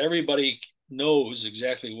so that everybody knows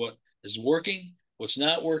exactly what is working, what's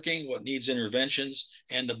not working, what needs interventions,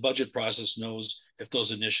 and the budget process knows if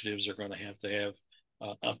those initiatives are going to have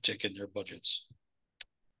uptick in their budgets.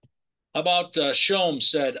 How about Shom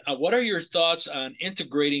said, what are your thoughts on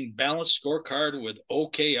integrating balanced scorecard with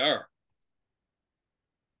OKR?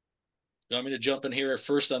 You want me to jump in here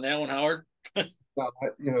first on that one, Howard? Well,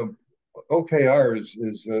 you know, OKR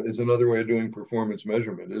is another way of doing performance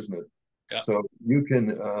measurement, isn't it? Yeah. So you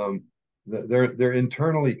can they're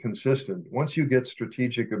internally consistent. Once you get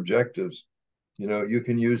strategic objectives, you know, you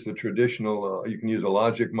can use the traditional you can use a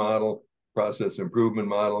logic model, process improvement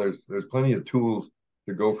model. There's plenty of tools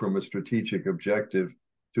to go from a strategic objective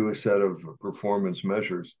to a set of performance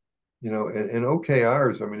measures. You know, and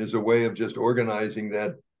OKRs, I mean, is a way of just organizing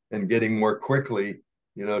that and getting more quickly,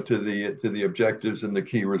 you know, to the objectives and the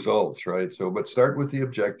key results, right? So, but start with the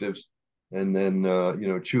objectives, and then you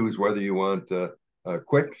know, choose whether you want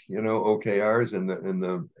quick, you know, OKRs and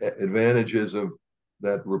the advantages of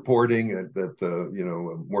that reporting, that you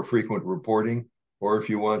know, more frequent reporting, or if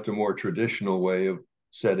you want a more traditional way of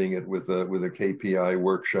setting it with a KPI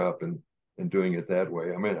workshop and doing it that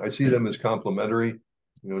way. I mean, I see them as complementary,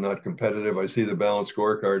 you know, not competitive. I see the balanced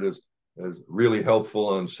scorecard as really helpful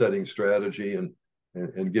on setting strategy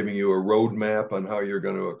and giving you a roadmap on how you're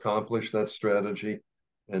going to accomplish that strategy,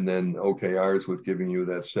 and then OKRs with giving you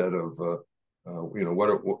that set of you know,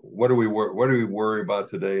 what do we worry about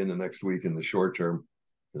today in the next week in the short term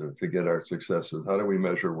to get our successes? How do we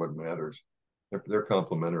measure what matters? They're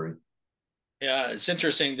complementary. Yeah, it's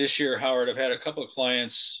interesting this year, Howard. I've had a couple of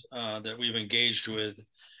clients that we've engaged with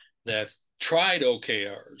that tried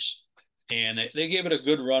OKRs, and they gave it a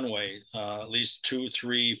good runway, at least 2,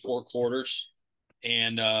 3, 4 quarters,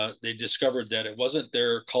 and they discovered that it wasn't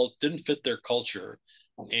their didn't fit their culture,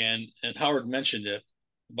 and Howard mentioned it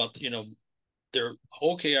about their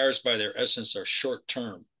OKRs by their essence are short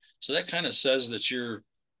term, so that kind of says that your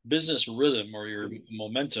business rhythm or your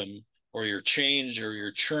momentum or your change or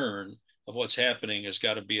your churn of what's happening has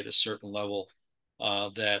got to be at a certain level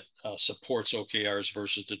that supports OKRs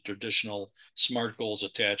versus the traditional SMART goals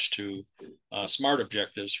attached to SMART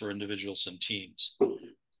objectives for individuals and teams.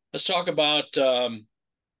 Let's talk about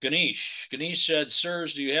Ganesh. Ganesh said,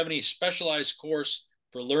 "Sirs, do you have any specialized course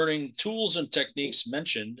for learning tools and techniques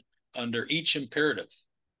mentioned under each imperative?"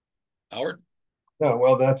 Howard? Yeah,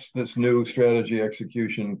 well, that's this new strategy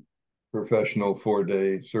execution professional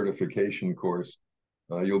 4-day certification course.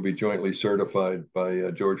 You'll be jointly certified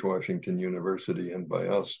by George Washington University and by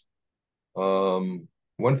us.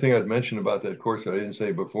 One thing I'd mention about that course that I didn't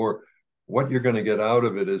say before, what you're going to get out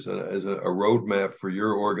of it is a roadmap for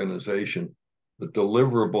your organization. The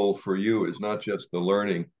deliverable for you is not just the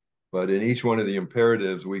learning, but in each one of the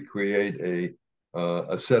imperatives, we create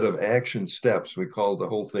a set of action steps. We call the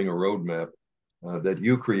whole thing a roadmap that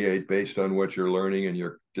you create based on what you're learning and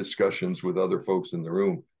your discussions with other folks in the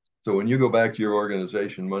room. So when you go back to your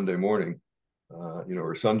organization Monday morning,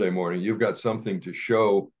 or Sunday morning, you've got something to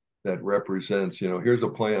show that represents, here's a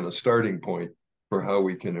plan, a starting point for how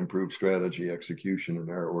we can improve strategy execution in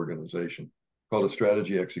our organization, called a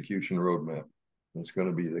strategy execution roadmap. It's going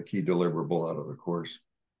to be the key deliverable out of the course.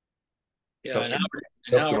 Yeah,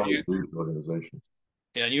 Customized for each organization.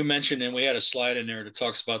 Yeah, and you mentioned, and we had a slide in there that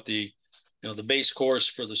talks about the base course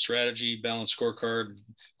for the strategy balanced scorecard,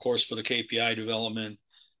 course for the KPI development,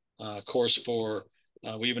 course for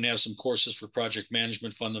we even have some courses for project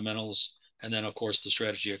management fundamentals, and then of course the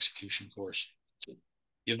strategy execution course.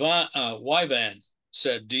 Yvonne Wyvan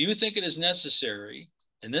said, "Do you think it is necessary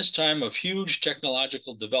in this time of huge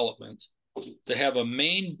technological development to have a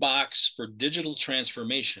main box for digital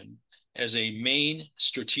transformation as a main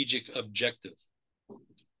strategic objective?"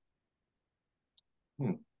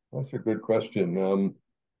 That's a good question.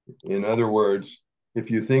 In other words,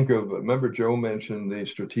 if you think of, remember Joe mentioned the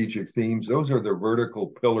strategic themes, those are the vertical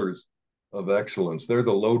pillars of excellence. They're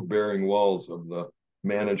the load-bearing walls of the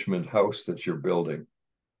management house that you're building.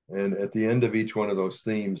 And at the end of each one of those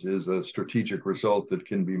themes is a strategic result that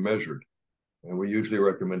can be measured. And we usually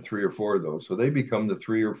recommend 3 or 4 of those. So they become the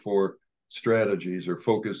 3 or 4 strategies or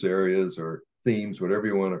focus areas or themes, whatever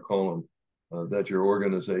you want to call them, that your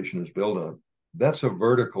organization is built on. That's a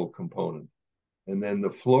vertical component. And then the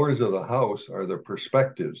floors of the house are the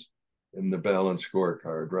perspectives in the balanced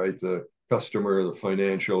scorecard, right? The customer, the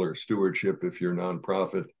financial or stewardship, if you're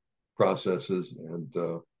nonprofit, processes and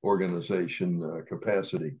organization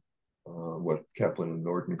capacity, what Kaplan and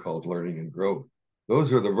Norton called learning and growth.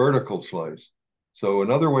 Those are the vertical slice. So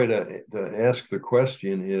another way to ask the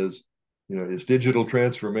question is, is digital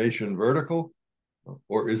transformation vertical,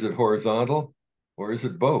 or is it horizontal, or is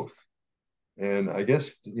it both? And I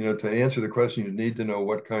guess, to answer the question, you need to know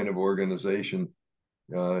what kind of organization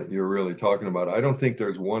you're really talking about. I don't think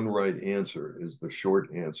there's one right answer is the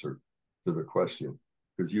short answer to the question,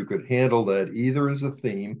 because you could handle that either as a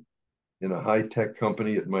theme. In a high-tech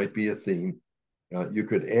company, it might be a theme. You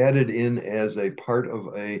could add it in as a part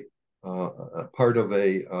of a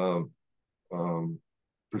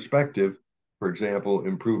perspective. For example,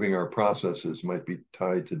 improving our processes might be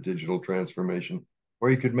tied to digital transformation,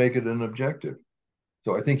 or you could make it an objective.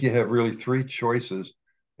 So I think you have really 3 choices.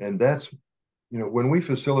 And that's, when we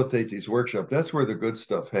facilitate these workshops, that's where the good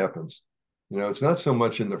stuff happens. It's not so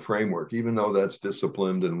much in the framework, even though that's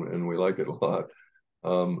disciplined and we like it a lot.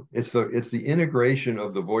 It's the integration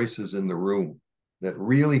of the voices in the room that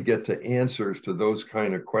really get to answers to those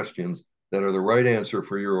kind of questions that are the right answer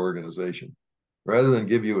for your organization. Rather than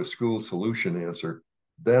give you a school solution answer,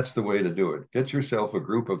 that's the way to do it. Get yourself a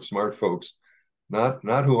group of smart folks,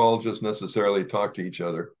 not who all just necessarily talk to each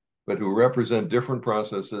other, but who represent different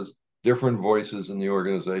processes, different voices in the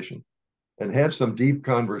organization, and have some deep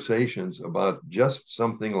conversations about just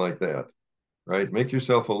something like that, right? Make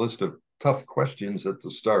yourself a list of tough questions at the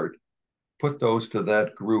start, put those to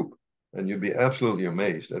that group, and you'd be absolutely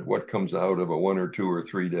amazed at what comes out of a 1 or 2 or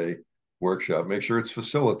 3-day workshop. Make sure it's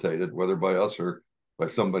facilitated, whether by us or by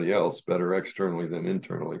somebody else, better externally than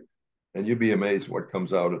internally. And you'd be amazed what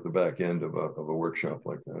comes out at the back end of a workshop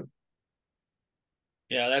like that.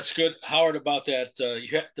 Yeah, that's good, Howard. About that,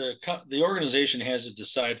 you have the organization has to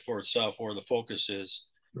decide for itself where the focus is.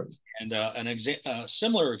 Right. And a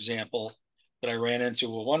similar example that I ran into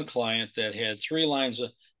with one client that had 3 lines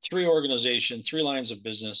of 3 organization, 3 lines of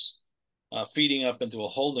business, feeding up into a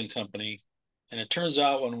holding company. And it turns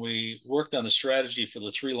out when we worked on the strategy for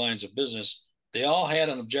the three lines of business, they all had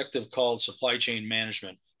an objective called supply chain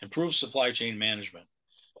management, improved supply chain management.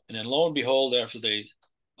 And then lo and behold, after they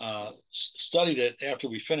studied it, after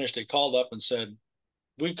we finished, they called up and said,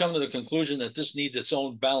 we've come to the conclusion that this needs its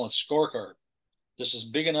own balanced scorecard. This is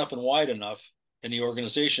big enough and wide enough in the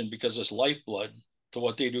organization because it's lifeblood to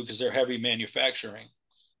what they do because they're heavy manufacturing.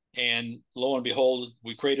 And lo and behold,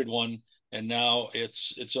 we created one, and now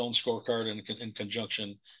it's its own scorecard in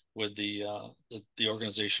conjunction with the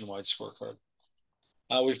organization wide scorecard.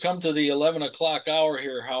 We've come to the 11 o'clock hour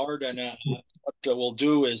here, Howard, and what we'll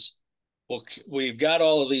do is we've got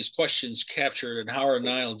all of these questions captured, and Howard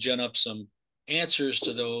and I will gen up some answers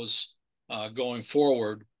to those going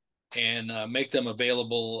forward and make them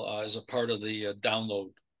available as a part of the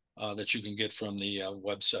download that you can get from the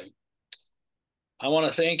website. I want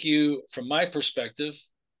to thank you from my perspective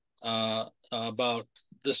about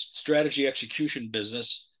this strategy execution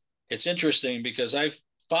business. It's interesting because I've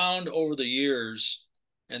found over the years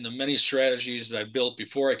and the many strategies that I built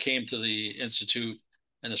before I came to the Institute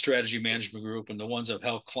and the strategy management group and the ones I've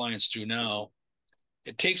helped clients do now,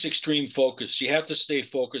 it takes extreme focus. You have to stay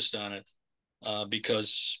focused on it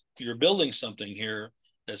because you're building something here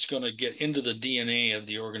that's going to get into the DNA of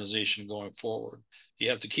the organization going forward. You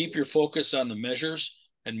have to keep your focus on the measures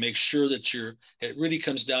and make sure that it really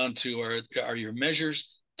comes down to are your measures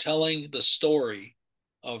telling the story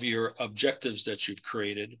of your objectives that you've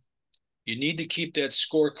created. You need to keep that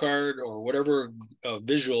scorecard or whatever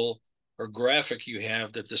visual or graphic you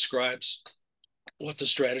have that describes what the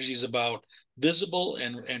strategy is about visible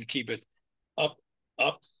and keep it up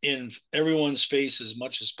in everyone's face as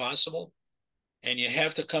much as possible. And you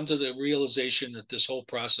have to come to the realization that this whole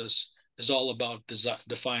process is all about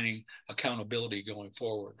defining accountability going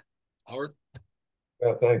forward. Howard?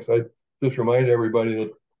 Yeah, thanks. I just remind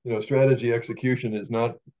everybody that strategy execution is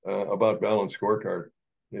not about balanced scorecard.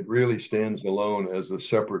 It really stands alone as a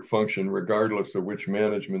separate function, regardless of which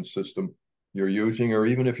management system you're using, or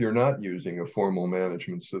even if you're not using a formal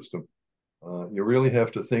management system. You really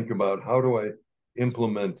have to think about how do I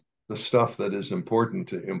implement the stuff that is important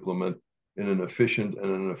to implement in an efficient and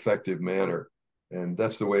an effective manner. And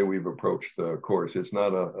that's the way we've approached the course. It's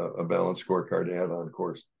not a balanced scorecard add-on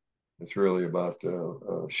course. It's really about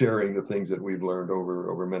sharing the things that we've learned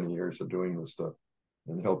over many years of doing this stuff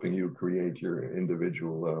and helping you create your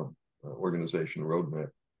individual organization roadmap.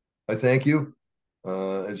 I thank you.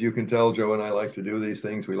 As you can tell, Joe and I like to do these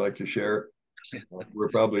things. We like to share. We're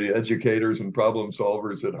probably educators and problem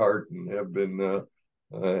solvers at heart and have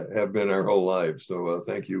been our whole lives. So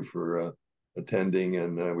thank you for attending,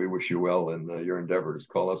 and we wish you well in your endeavors.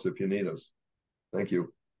 Call us if you need us. Thank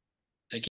you.